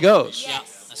the Holy Ghost. Yeah,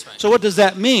 that's right. So what does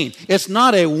that mean? It's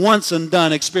not a once and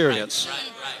done experience.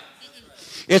 Right.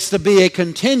 It's to be a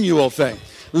continual thing.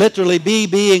 Literally be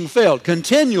being filled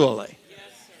continually.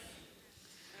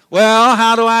 Well,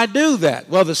 how do I do that?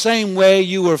 Well, the same way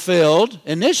you were filled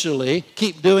initially,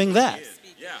 keep doing that.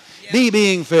 Be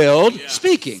being filled,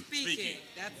 speaking.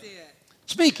 That's it.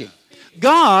 Speaking.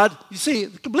 God, you see,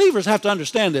 believers have to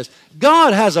understand this.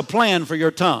 God has a plan for your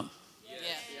tongue.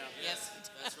 Yes.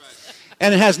 That's right.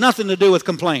 And it has nothing to do with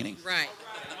complaining. Right.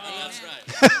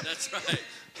 That's right.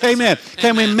 Amen.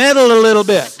 Can we meddle a little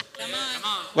bit Come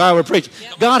on. while we're preaching?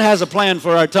 God has a plan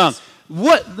for our tongue.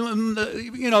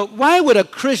 Why would a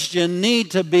Christian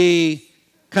need to be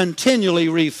continually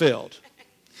refilled?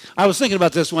 I was thinking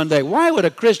about this one day. Why would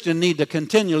a Christian need to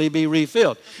continually be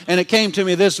refilled? And it came to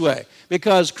me this way.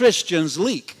 Because Christians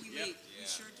leak. We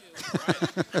sure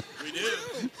do. We do.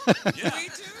 We do.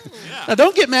 Now,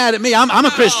 don't get mad at me. I'm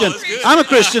a Christian. I'm a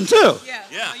Christian too. Yeah.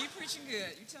 Yeah. Oh, you're preaching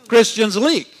good. You tell me. Christians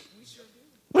leak. We sure do.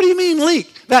 What do you mean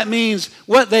leak? That means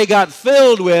what they got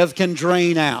filled with can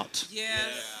drain out. Yes.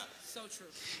 So true.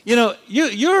 You know,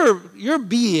 your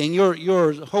being,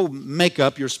 your whole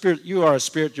makeup, your spirit, you are a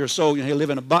spirit, your soul, you live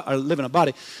in a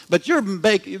body. But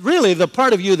really the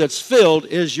part of you that's filled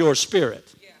is your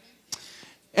spirit. Yeah.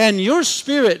 And your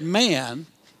spirit man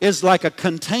is like a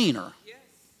container. Yes.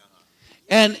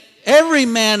 And every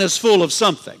man is full of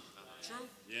something. True.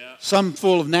 Yeah. Some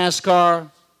full of NASCAR,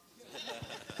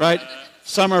 right?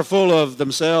 Some are full of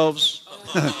themselves,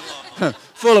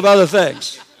 full of other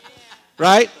things,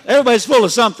 right? Everybody's full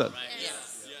of something.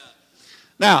 Yes.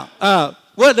 Now,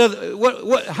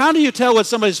 how do you tell what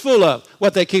somebody's full of?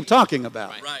 What they keep talking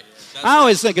about. Right. I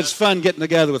always think it's fun getting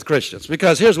together with Christians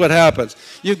because here's what happens.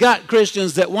 You've got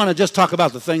Christians that want to just talk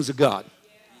about the things of God.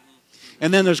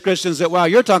 And then there's Christians that, while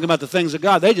you're talking about the things of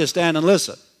God, they just stand and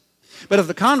listen. But if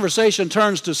the conversation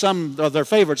turns to some of their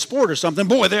favorite sport or something,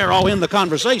 boy, they're all in the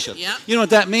conversation. Yep. You know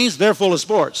what that means? They're full of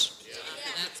sports.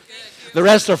 That's good. The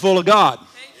rest are full of God.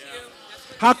 Thank you.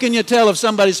 How can you tell if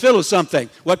somebody's filled with something?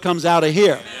 What comes out of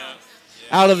here?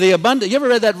 Out of the abundance. You ever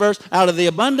read that verse? Out of the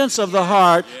abundance of the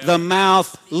heart, the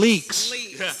mouth leaks.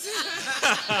 Please.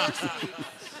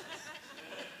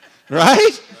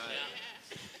 Right?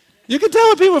 You can tell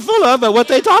what people are full of by what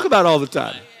they talk about all the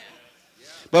time.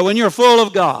 But when you're full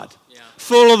of God,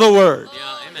 full of the Word,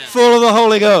 full of the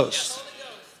Holy Ghost,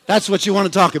 that's what you want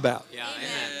to talk about. Yeah,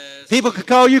 amen. People could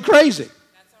call you crazy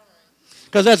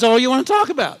because that's all you want to talk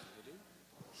about.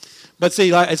 But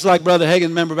see, it's like Brother Hagin,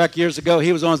 remember back years ago,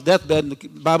 he was on his deathbed and the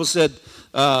Bible said,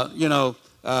 let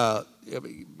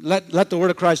the word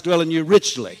of Christ dwell in you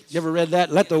richly. You ever read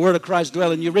that? Let the word of Christ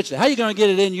dwell in you richly. How are you going to get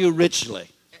it in you richly?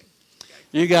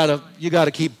 You got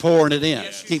to keep pouring it in.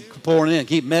 Keep pouring it in.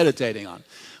 Keep meditating on it.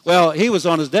 Well, he was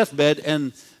on his deathbed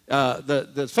and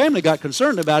the family got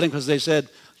concerned about him because they said,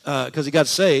 because he got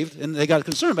saved, and they got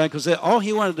concerned about it because all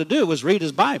he wanted to do was read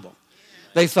his Bible.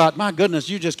 They thought, my goodness,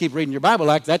 you just keep reading your Bible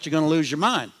like that, you're going to lose your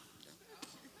mind.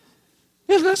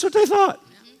 Yeah, that's what they thought.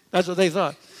 That's what they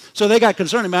thought. So they got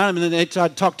concerned about him, and then they tried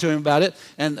to talk to him about it.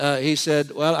 And he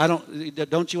said, well,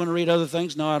 don't you want to read other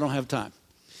things? No, I don't have time.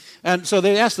 And so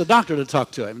they asked the doctor to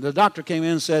talk to him. The doctor came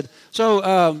in and said,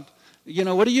 so,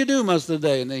 what do you do most of the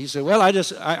day? And he said, well, I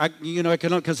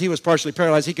cannot, because he was partially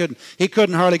paralyzed. He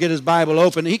couldn't hardly get his Bible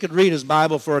open. He could read his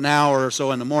Bible for an hour or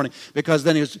so in the morning, because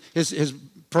then his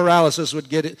paralysis would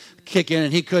kick in,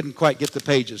 and he couldn't quite get the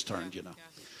pages turned,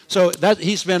 So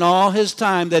he spent all his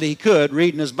time that he could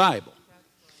reading his Bible.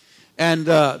 And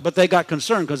but they got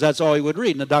concerned because that's all he would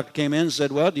read. And the doctor came in and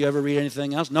said, well, do you ever read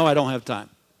anything else? No, I don't have time.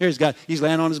 Here he's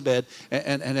laying on his bed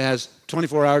and has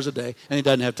 24 hours a day, and he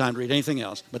doesn't have time to read anything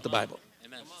else but the Bible.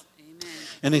 Amen.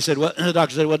 And he said, well, the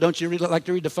doctor said, well, don't you like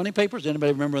to read the funny papers?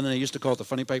 Anybody remember when they used to call it the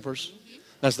funny papers?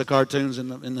 That's the cartoons in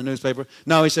the newspaper.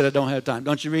 No, he said, I don't have time.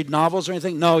 Don't you read novels or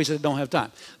anything? No, he said, I don't have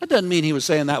time. That doesn't mean he was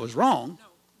saying that was wrong.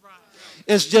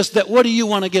 It's just that, what do you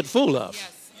want to get full of?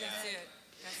 Yes, that's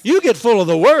it. You get full of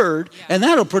the Word, and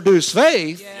that'll produce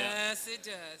faith, Yes, it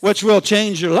does. which will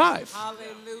change your life.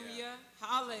 Hallelujah.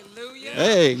 Hallelujah.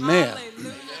 Amen.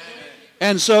 Hallelujah.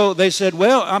 And so they said,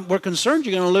 well, we're concerned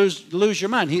you're going to lose your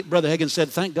mind. Brother Higgins said,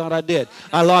 thank God I did.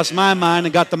 I lost my mind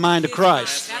and got the mind of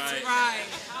Christ. That's right.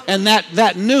 And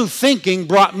that new thinking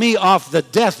brought me off the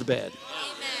deathbed,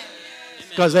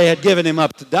 because they had given him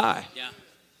up to die. Yeah.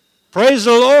 Praise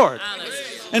the Lord. Hallelujah.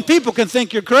 And people can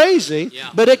think you're crazy,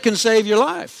 but it can save your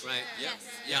life. Right.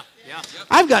 Yeah. Yeah.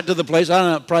 I've got to the place, I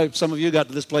don't know, probably some of you got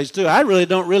to this place too. I really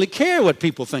don't really care what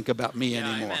people think about me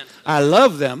anymore. Amen. I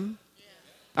love them.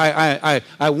 I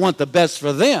want the best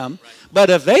for them. But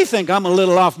if they think I'm a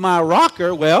little off my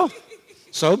rocker, well,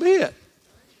 so be it.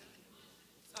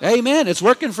 Amen. It's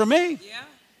working for me. Yeah,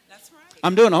 that's right.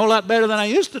 I'm doing a whole lot better than I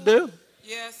used to do.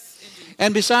 Yes, indeed.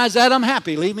 And besides that, I'm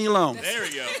happy. Leave me alone. There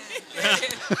we go.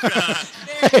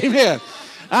 Amen.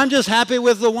 I'm just happy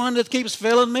with the one that keeps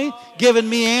filling me, giving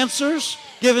me answers,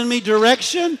 giving me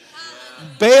direction,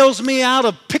 bails me out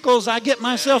of pickles I get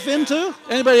myself into.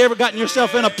 Anybody ever gotten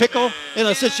yourself in a pickle, in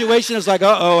a situation? It's like,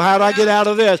 uh-oh, how do I get out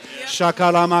of this?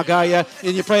 Shakalamakaya.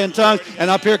 And you pray in tongues,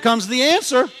 and up here comes the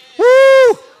answer.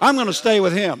 Woo! I'm going to stay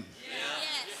with him.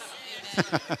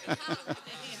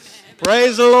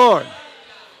 Praise the Lord.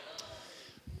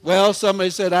 Well, somebody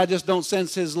said, I just don't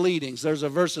sense his leadings. There's a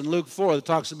verse in Luke 4 that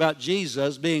talks about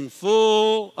Jesus being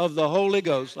full of the Holy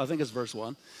Ghost. I think it's verse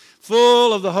 1.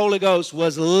 Full of the Holy Ghost,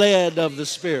 was led of the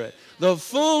Spirit. The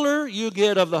fuller you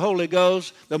get of the Holy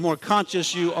Ghost, the more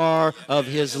conscious you are of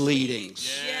his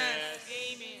leadings.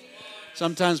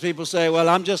 Sometimes people say, well,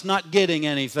 I'm just not getting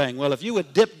anything. Well, if you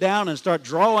would dip down and start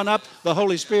drawing up the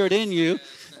Holy Spirit in you,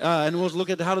 and we'll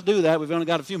look at how to do that. We've only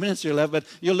got a few minutes here left, but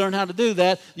you'll learn how to do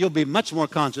that. You'll be much more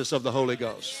conscious of the Holy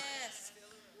Ghost.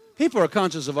 People are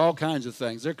conscious of all kinds of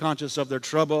things. They're conscious of their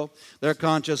trouble. They're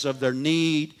conscious of their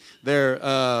need. They're,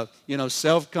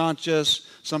 self-conscious.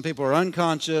 Some people are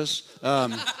unconscious.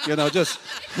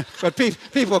 But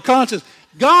people are conscious.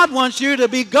 God wants you to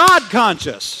be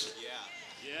God-conscious.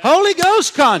 Holy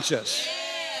Ghost conscious.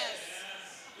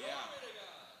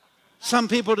 Some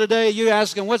people today, you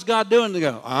ask them, what's God doing? They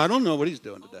go, I don't know what he's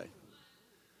doing today.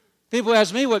 People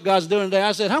ask me what God's doing today.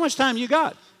 I said, how much time you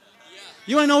got?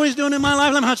 You want to know what he's doing in my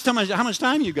life? Let me how much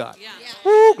time you got.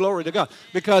 Woo, glory to God.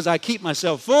 Because I keep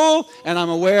myself full, and I'm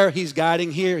aware he's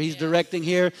guiding here, he's directing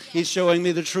here, he's showing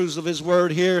me the truths of his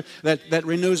word here that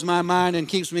renews my mind and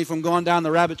keeps me from going down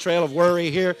the rabbit trail of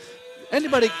worry here.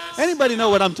 Anybody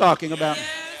know what I'm talking about?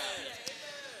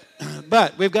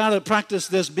 But we've got to practice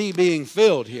this being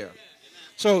filled here.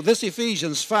 So this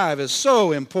Ephesians 5 is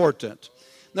so important.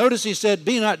 Notice he said,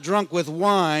 be not drunk with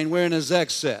wine wherein is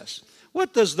excess.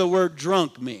 What does the word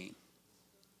drunk mean?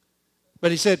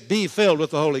 But he said, be filled with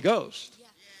the Holy Ghost.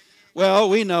 Well,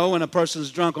 we know when a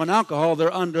person's drunk on alcohol,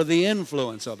 they're under the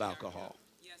influence of alcohol.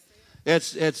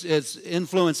 It's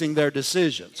influencing their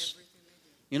decisions.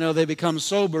 They become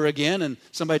sober again, and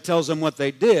somebody tells them what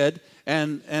they did,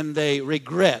 and they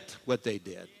regret what they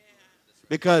did.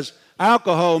 Because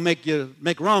alcohol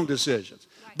make wrong decisions.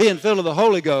 Being filled with the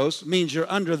Holy Ghost means you're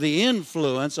under the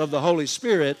influence of the Holy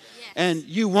Spirit, and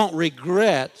you won't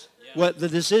regret what the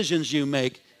decisions you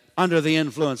make under the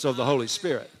influence of the Holy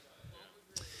Spirit.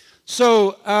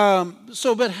 So,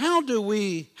 but how do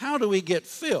we get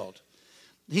filled?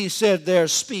 He said they're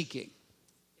speaking.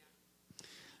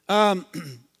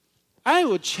 I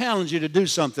would challenge you to do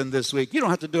something this week. You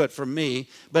don't have to do it for me,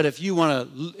 but if you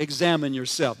want to examine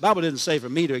yourself. The Bible didn't say for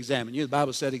me to examine you. The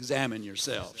Bible said examine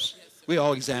yourselves. We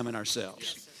all examine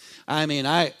ourselves. I mean,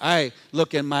 I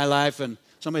look in my life and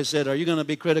somebody said, are you going to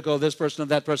be critical of this person or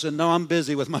that person? No, I'm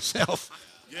busy with myself.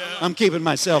 Yeah. I'm keeping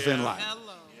myself in line.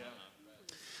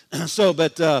 Hello. So,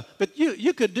 but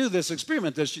you could do this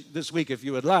experiment this week if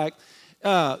you would like.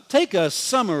 Take a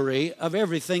summary of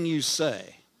everything you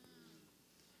say.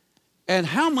 And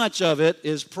how much of it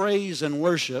is praise and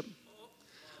worship?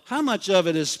 How much of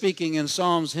it is speaking in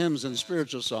psalms, hymns, and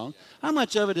spiritual songs? How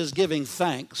much of it is giving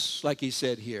thanks, like he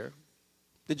said here?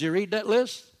 Did you read that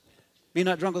list? Be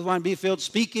not drunk with wine, be filled,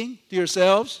 speaking to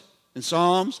yourselves in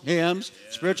psalms, hymns,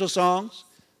 spiritual songs,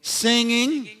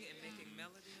 singing, And making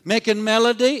melody. making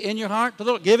melody in your heart to the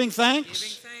Lord, giving thanks.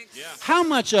 Giving thanks. Yeah. How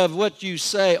much of what you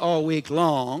say all week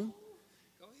long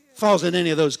Go ahead. falls in any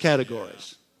of those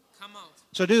categories? Come on.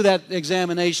 So do that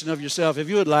examination of yourself if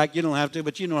you would like. You don't have to,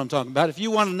 but you know what I'm talking about. If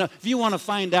you want to know, if you want to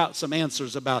find out some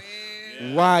answers about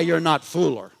why you're not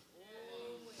fuller,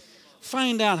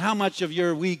 find out how much of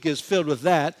your week is filled with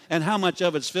that and how much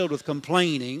of it's filled with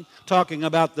complaining, talking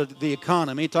about the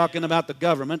economy, talking about the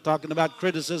government, talking about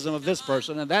criticism of this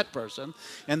person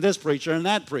and this preacher and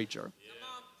that preacher. Come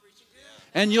on. Preaching good.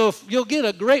 And you'll get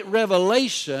a great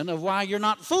revelation of why you're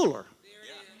not fuller. There it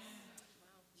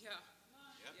is. Yeah.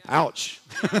 Ouch.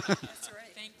 That's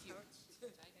right. Thank you.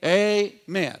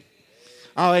 Amen.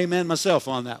 I'll amen myself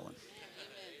on that one.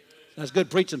 That's good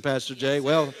preaching, Pastor Jay.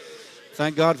 Well,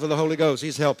 thank God for the Holy Ghost.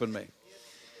 He's helping me.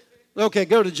 Okay,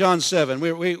 go to John 7.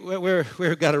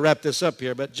 We've got to wrap this up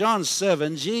here. But John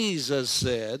 7, Jesus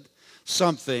said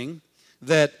something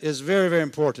that is very, very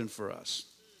important for us.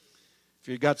 If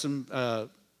you've got some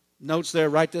notes there,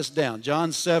 write this down.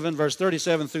 John 7, verse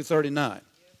 37 through 39.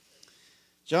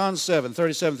 John 7,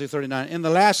 37 through 39. In the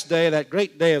last day, that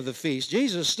great day of the feast,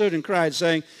 Jesus stood and cried,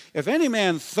 saying, if any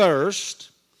man thirst,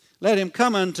 let him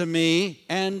come unto me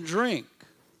and drink.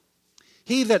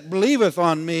 He that believeth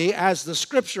on me, as the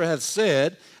Scripture hath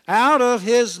said, out of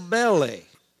his belly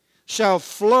shall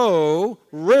flow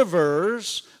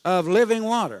rivers of living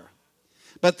water.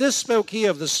 But this spoke he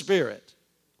of the Spirit,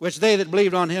 which they that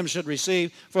believed on him should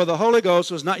receive, for the Holy Ghost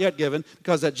was not yet given,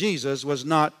 because that Jesus was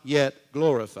not yet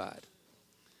glorified.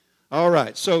 All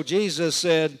right, so Jesus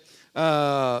said,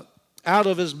 out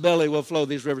of his belly will flow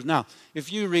these rivers. Now,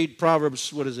 if you read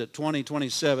Proverbs,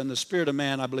 20:27, the spirit of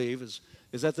man, I believe, is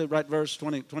that the right verse?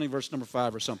 20 verse number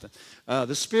 5 or something.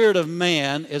 The spirit of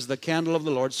man is the candle of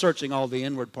the Lord, searching all the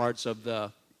inward parts of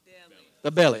the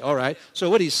belly. All right, so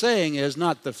what he's saying is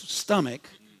not the stomach.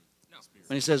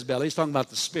 When he says belly, he's talking about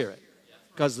the spirit.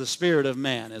 Because the spirit of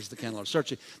man is the candle of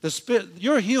searching. The spirit,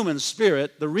 your human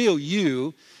spirit, the real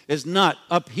you, is not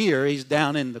up here. He's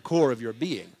down in the core of your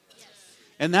being.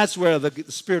 And that's where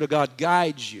the Spirit of God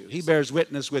guides you. He bears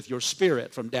witness with your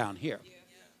spirit from down here.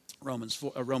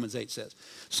 Romans 8 says.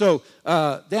 So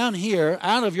down here,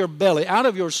 out of your belly, out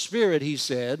of your spirit, he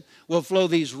said, will flow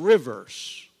these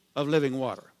rivers of living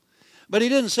water. But he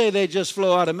didn't say they just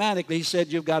flow automatically. He said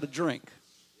you've got to drink.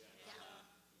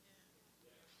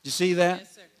 You see that?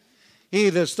 Yes, sir. He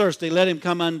that's thirsty, let him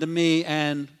come unto me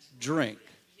and drink.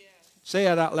 Yes. Say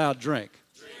it out loud, drink.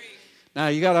 Drink. Now,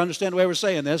 you got to understand the way we're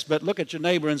saying this, but look at your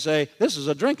neighbor and say, this is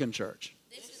a drinking church.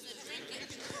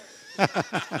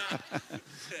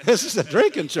 This is a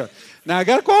drinking church. Now, I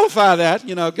got to qualify that.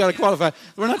 Got to qualify.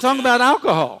 We're not talking about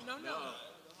alcohol. No.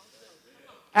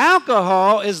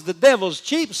 Alcohol is the devil's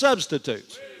cheap substitute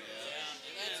That's right.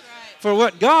 for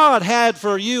what God had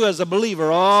for you as a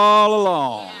believer all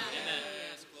along.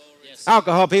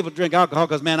 Alcohol, people drink alcohol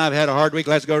because, man, I've had a hard week.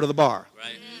 Let's go to the bar.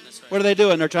 Right. That's right. What are they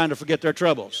doing? They're trying to forget their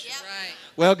troubles. Right.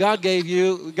 Well, God gave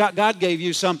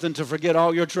you something to forget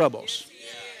all your troubles.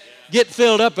 Get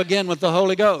filled up again with the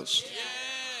Holy Ghost.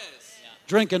 Yes.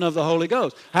 Drinking of the Holy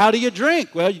Ghost. How do you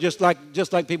drink? Well, you just like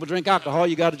people drink alcohol,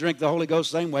 you got to drink the Holy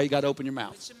Ghost the same way. You got to open your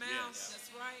mouth. With your mouth.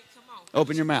 That's right. Come on.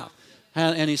 Open your mouth.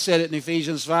 And he said it in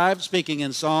Ephesians 5, speaking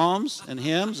in psalms and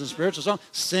hymns and spiritual songs,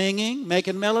 singing,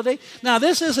 making melody. Now,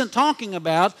 this isn't talking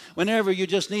about whenever you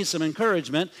just need some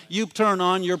encouragement, you turn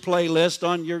on your playlist,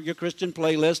 on your Christian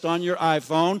playlist on your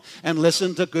iPhone and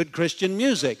listen to good Christian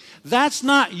music. That's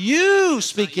not you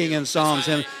speaking in psalms.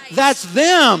 That's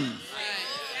them.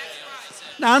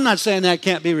 Now, I'm not saying that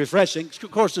can't be refreshing.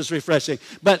 Of course it's refreshing.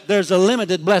 But there's a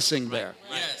limited blessing there.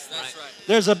 Yes, that's right.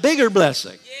 There's a bigger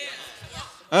blessing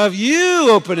of you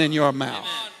opening your mouth.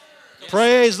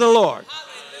 Praise the Lord.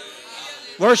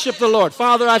 Worship the Lord.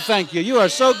 Father, I thank you. You are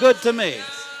so good to me.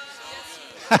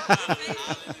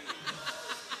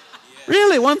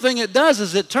 Really, one thing it does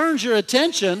is it turns your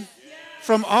attention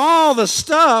from all the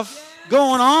stuff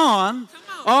going on,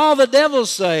 all the devil's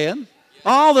saying,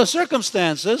 all the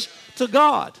circumstances, to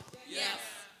God. Yes.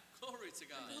 Glory to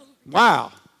God.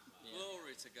 Wow.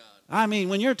 Glory to God. I mean,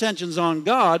 when your attention's on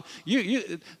God,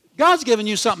 God's giving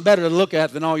you something better to look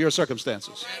at than all your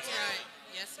circumstances. That's right.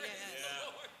 Yes,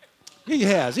 he has. He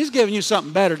has. He's giving you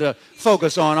something better to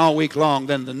focus on all week long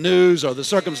than the news or the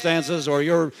circumstances or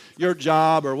your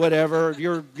job or whatever,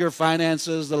 your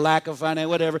finances, the lack of finance,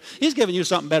 whatever. He's giving you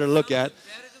something better to look at.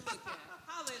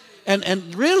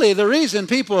 And really the reason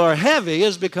people are heavy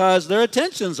is because their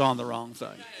attention's on the wrong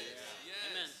thing.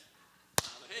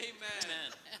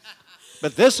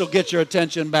 But this will get your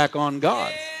attention back on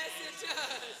God.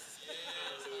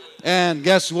 And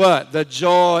guess what? The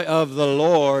joy of the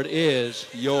Lord is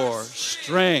your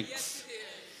strength.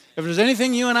 If there's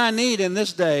anything you and I need in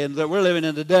this day and that we're living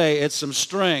in today, it's some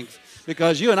strength.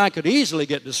 Because you and I could easily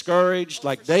get discouraged,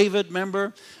 like David,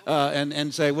 remember,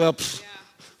 and say, well,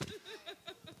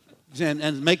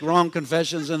 and make wrong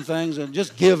confessions and things and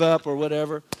just give up or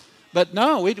whatever. But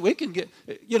no, we can get,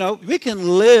 we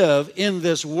can live in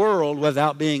this world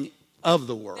without being of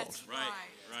the world. That's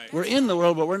right. We're in the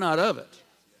world, but we're not of it.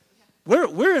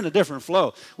 We're in a different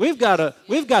flow. We've got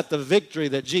the victory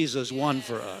that Jesus won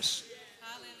for us.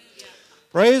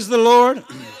 Praise the Lord.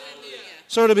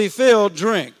 So to be filled,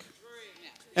 drink.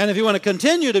 And if you want to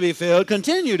continue to be filled,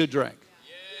 continue to drink.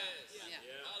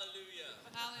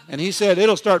 And he said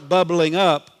it'll start bubbling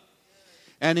up.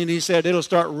 And then he said it'll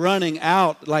start running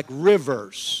out like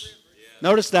rivers.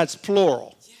 Notice that's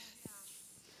plural.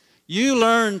 You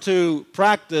learn to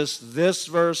practice this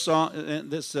verse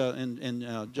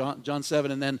in John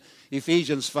 7 and then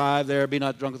Ephesians 5 there, be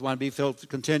not drunk with wine, be filled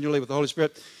continually with the Holy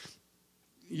Spirit.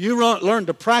 You learn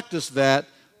to practice that,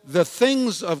 the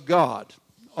things of God,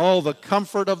 all the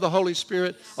comfort of the Holy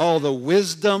Spirit, all the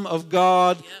wisdom of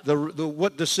God, the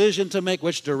what decision to make,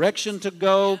 which direction to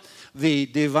go, the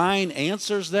divine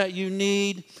answers that you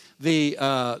need, the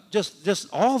just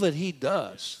all that he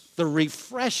does, the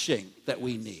refreshing that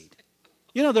we need.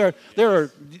 You know, there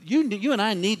are you and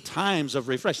I need times of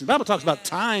refreshing. The Bible talks about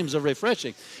times of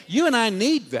refreshing. You and I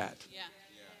need that. Yeah.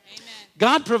 Amen.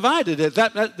 God provided it.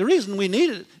 The reason we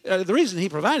need it, the reason he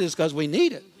provided it is because we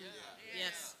need it.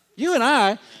 Yes. You and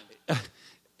I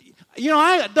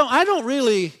don't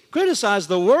really criticize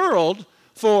the world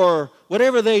for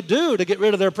whatever they do to get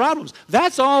rid of their problems.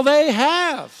 That's all they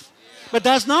have. But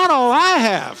that's not all I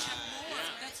have.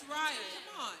 That's right.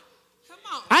 Come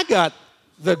on. I got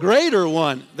the greater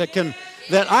one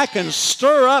that I can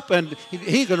stir up, and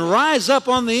he can rise up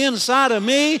on the inside of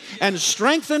me and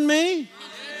strengthen me.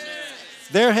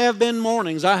 There have been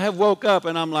mornings I have woke up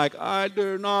and I'm like, I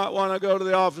do not want to go to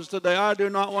the office today. I do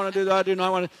not want to do that. I do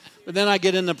not want to. But then I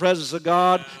get in the presence of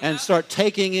God and start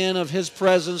taking in of his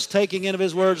presence, taking in of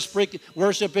his words,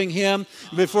 worshiping him.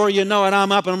 Before you know it,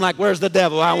 I'm up and I'm like, where's the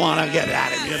devil? I want to get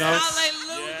at him,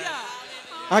 Hallelujah.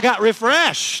 I got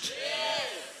refreshed.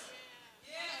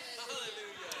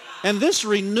 And this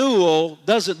renewal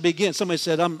doesn't begin. Somebody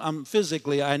said, I'm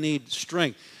physically, I need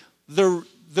strength.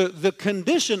 The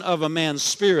condition of a man's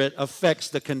spirit affects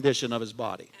the condition of his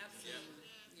body.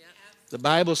 The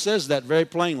Bible says that very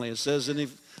plainly. It says,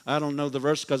 I don't know the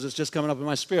verse because it's just coming up in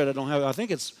my spirit. I think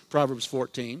it's Proverbs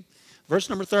 14. Verse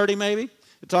number 30 maybe.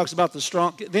 It talks about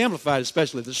the Amplified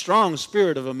especially, the strong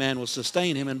spirit of a man will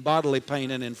sustain him in bodily pain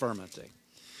and infirmity.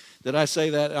 Did I say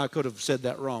that? I could have said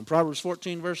that wrong. Proverbs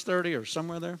 14 verse 30 or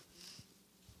somewhere there.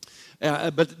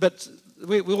 But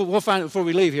we'll find it before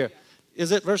we leave here.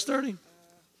 Is it verse 30?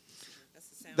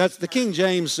 That's the King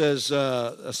James says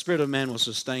a spirit of man will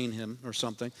sustain him or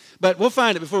something. But we'll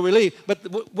find it before we leave.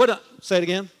 But say it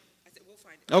again. I said we'll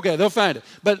find it. Okay, they'll find it.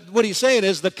 But what he's saying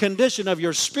is the condition of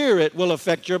your spirit will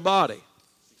affect your body.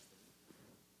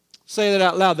 Say that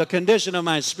out loud. The condition of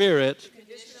my spirit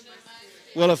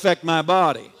will affect my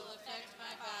body.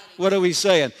 What are we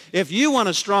saying? If you want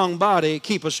a strong body,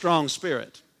 keep a strong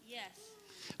spirit.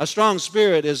 A strong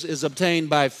spirit is obtained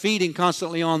by feeding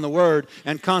constantly on the Word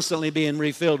and constantly being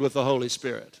refilled with the Holy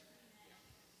Spirit.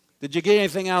 Did you get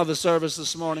anything out of the service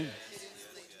this morning?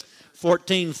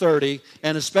 14:30,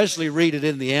 and especially read it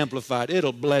in the Amplified.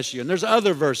 It'll bless you. And there's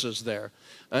other verses there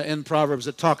in Proverbs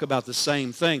that talk about the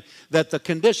same thing, that the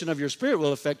condition of your spirit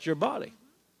will affect your body.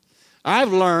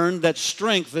 I've learned that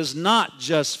strength is not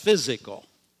just physical.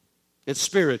 It's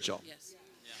spiritual. Yes.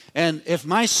 And if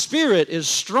my spirit is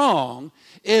strong,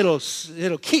 it'll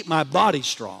keep my body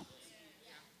strong.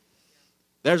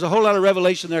 There's a whole lot of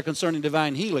revelation there concerning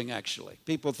divine healing, actually.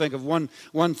 People think of one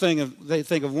thing, they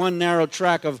think of one narrow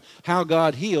track of how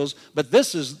God heals, but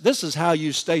this is how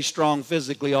you stay strong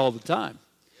physically all the time.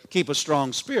 keep a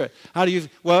strong spirit. How do you?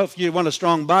 Well, if you want a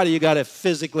strong body, you got to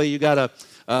physically, you got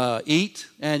to eat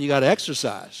and you got to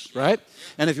exercise, right?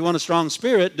 And if you want a strong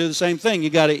spirit, do the same thing. You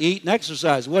got to eat and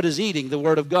exercise. What is eating? The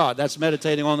Word of God. That's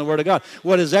meditating on the Word of God.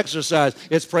 What is exercise?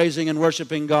 It's praising and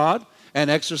worshiping God and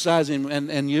exercising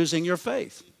and using your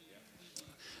faith.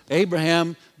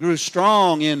 Abraham grew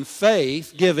strong in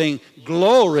faith, giving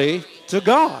glory to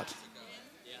God.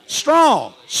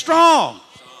 Strong.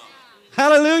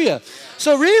 Hallelujah.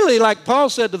 So really, like Paul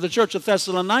said to the church of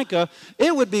Thessalonica,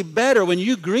 it would be better when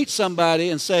you greet somebody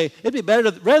and say, it'd be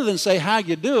better, rather than say, how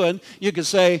you doing, you could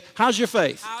say, how's your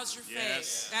faith? How's your faith?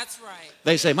 Yes. That's right.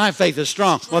 They say, my faith is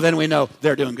strong. Well, then we know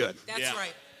they're doing good. That's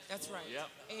right. That's right. Yep.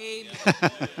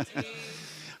 Amen.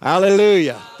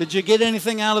 Hallelujah. Did you get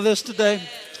anything out of this today?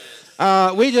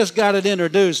 We just got it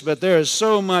introduced, but there is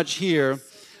so much here.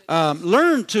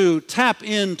 Learn to tap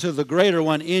into the greater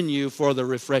one in you for the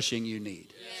refreshing you need.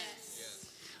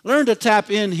 Learn to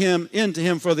tap into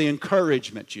him for the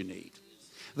encouragement you need,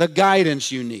 the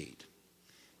guidance you need,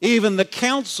 even the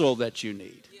counsel that you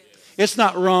need. It's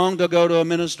not wrong to go to a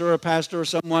minister or a pastor or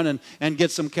someone and get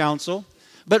some counsel.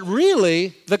 But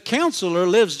really, the counselor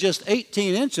lives just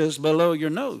 18 inches below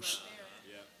your nose.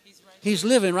 He's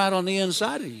living right on the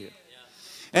inside of you.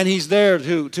 And he's there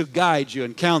to guide you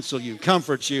and counsel you,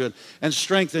 comfort you and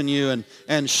strengthen you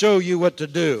and show you what to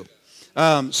do.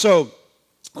 So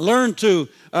learn to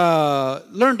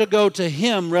go to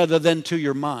him rather than to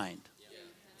your mind.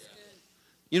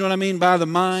 You know what I mean by the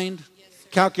mind?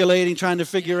 Calculating, trying to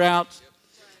figure out.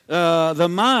 The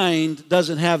mind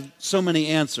doesn't have so many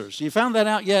answers. You found that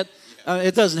out yet?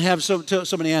 It doesn't have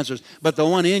so many answers. But the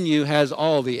one in you has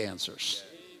all the answers.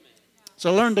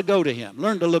 So learn to go to him.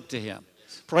 Learn to look to him.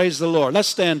 Praise the Lord. Let's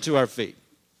stand to our feet.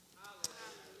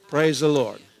 Praise the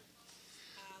Lord.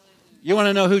 You want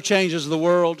to know who changes the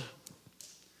world?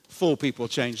 Fool people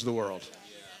change the world.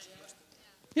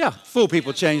 Yeah, fool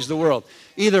people change the world.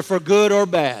 Either for good or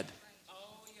bad.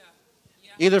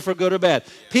 Either for good or bad.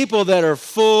 People that are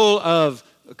full of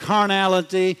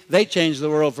carnality, they change the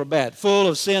world for bad. Full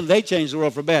of sin, they change the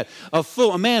world for bad. A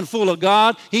man full of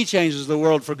God, he changes the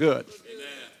world for good.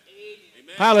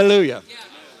 Amen. Hallelujah.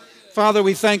 Father,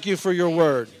 we thank you for your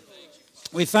word.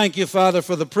 We thank you, Father,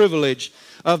 for the privilege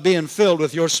of being filled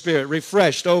with your Spirit,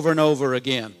 refreshed over and over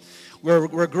again.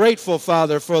 We're grateful,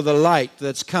 Father, for the light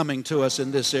that's coming to us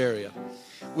in this area.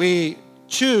 We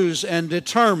choose and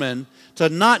determine to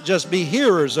not just be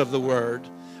hearers of the word,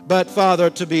 but, Father,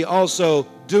 to be also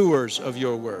doers of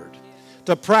your word.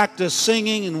 To practice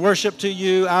singing and worship to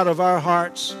you out of our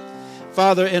hearts,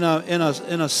 Father, in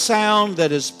a sound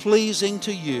that is pleasing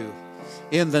to you,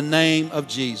 in the name of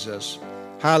Jesus.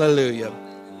 Hallelujah.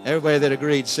 Everybody that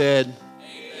agreed said,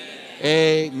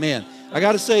 Amen. I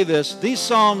got to say this. These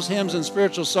psalms, hymns, and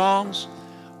spiritual songs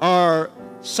are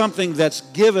something that's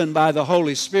given by the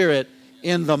Holy Spirit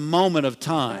in the moment of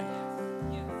time.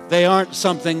 They aren't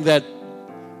something that,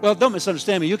 well, don't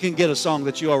misunderstand me. You can get a song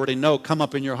that you already know come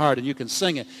up in your heart and you can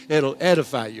sing it. It'll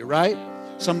edify you, right?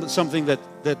 Something that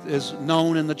is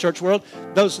known in the church world.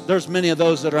 There's many of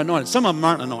those that are anointed. Some of them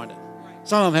aren't anointed.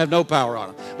 Some of them have no power on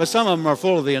them. But some of them are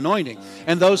full of the anointing.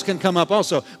 And those can come up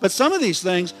also. But some of these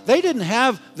things, they didn't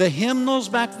have the hymnals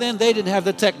back then. They didn't have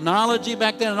the technology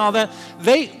back then and all that.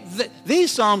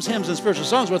 These psalms, hymns, and spiritual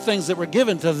songs were things that were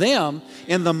given to them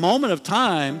in the moment of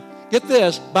time, get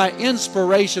this, by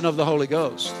inspiration of the Holy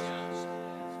Ghost.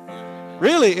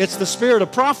 Really, it's the spirit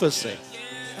of prophecy.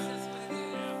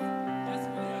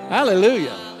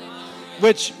 Hallelujah.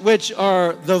 Which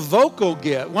are the vocal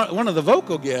gift, one of the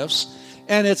vocal gifts.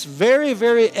 And it's very,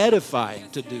 very edifying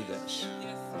to do this.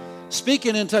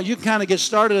 Speaking in tongues, you kind of get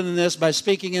started in this by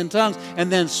speaking in tongues and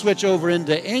then switch over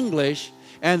into English.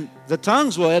 And the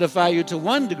tongues will edify you to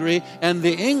one degree, and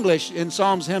the English in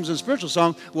psalms, hymns, and spiritual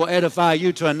songs will edify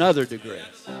you to another degree.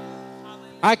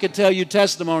 I could tell you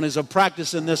testimonies of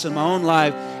practicing this in my own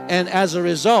life, and as a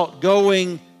result,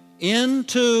 going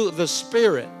into the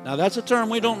Spirit. Now, that's a term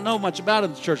we don't know much about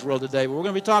in the church world today, but we're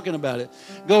going to be talking about it.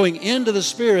 Going into the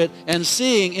Spirit and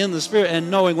seeing in the Spirit and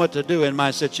knowing what to do in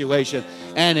my situation.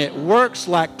 And it works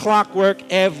like clockwork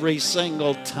every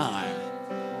single time.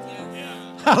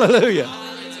 Hallelujah.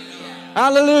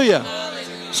 Hallelujah.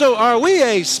 So are we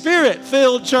a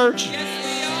Spirit-filled church?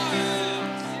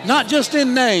 Not just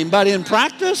in name, but in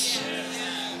practice?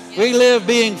 We live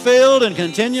being filled and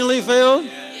continually filled?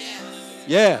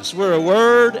 Yes, we're a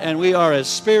word and we are a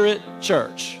spirit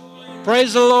church.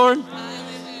 Praise the Lord.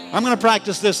 I'm going to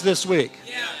practice this week.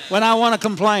 When I want to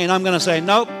complain, I'm going to say,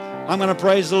 nope, I'm going to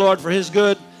praise the Lord for His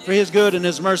good and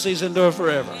His mercies endure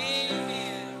forever.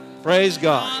 Praise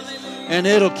God. and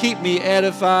it'll keep me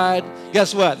edified.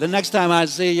 Guess what? The next time I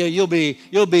see you, you'll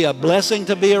be a blessing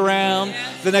to be around.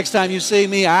 The next time you see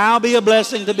me, I'll be a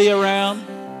blessing to be around.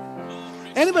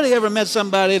 Anybody ever met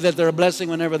somebody that they're a blessing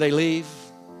whenever they leave?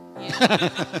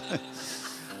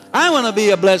 I want to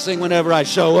be a blessing whenever I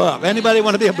show up. Anybody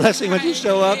want to be a blessing when you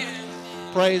show up?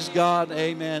 Praise God.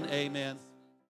 Amen. Amen.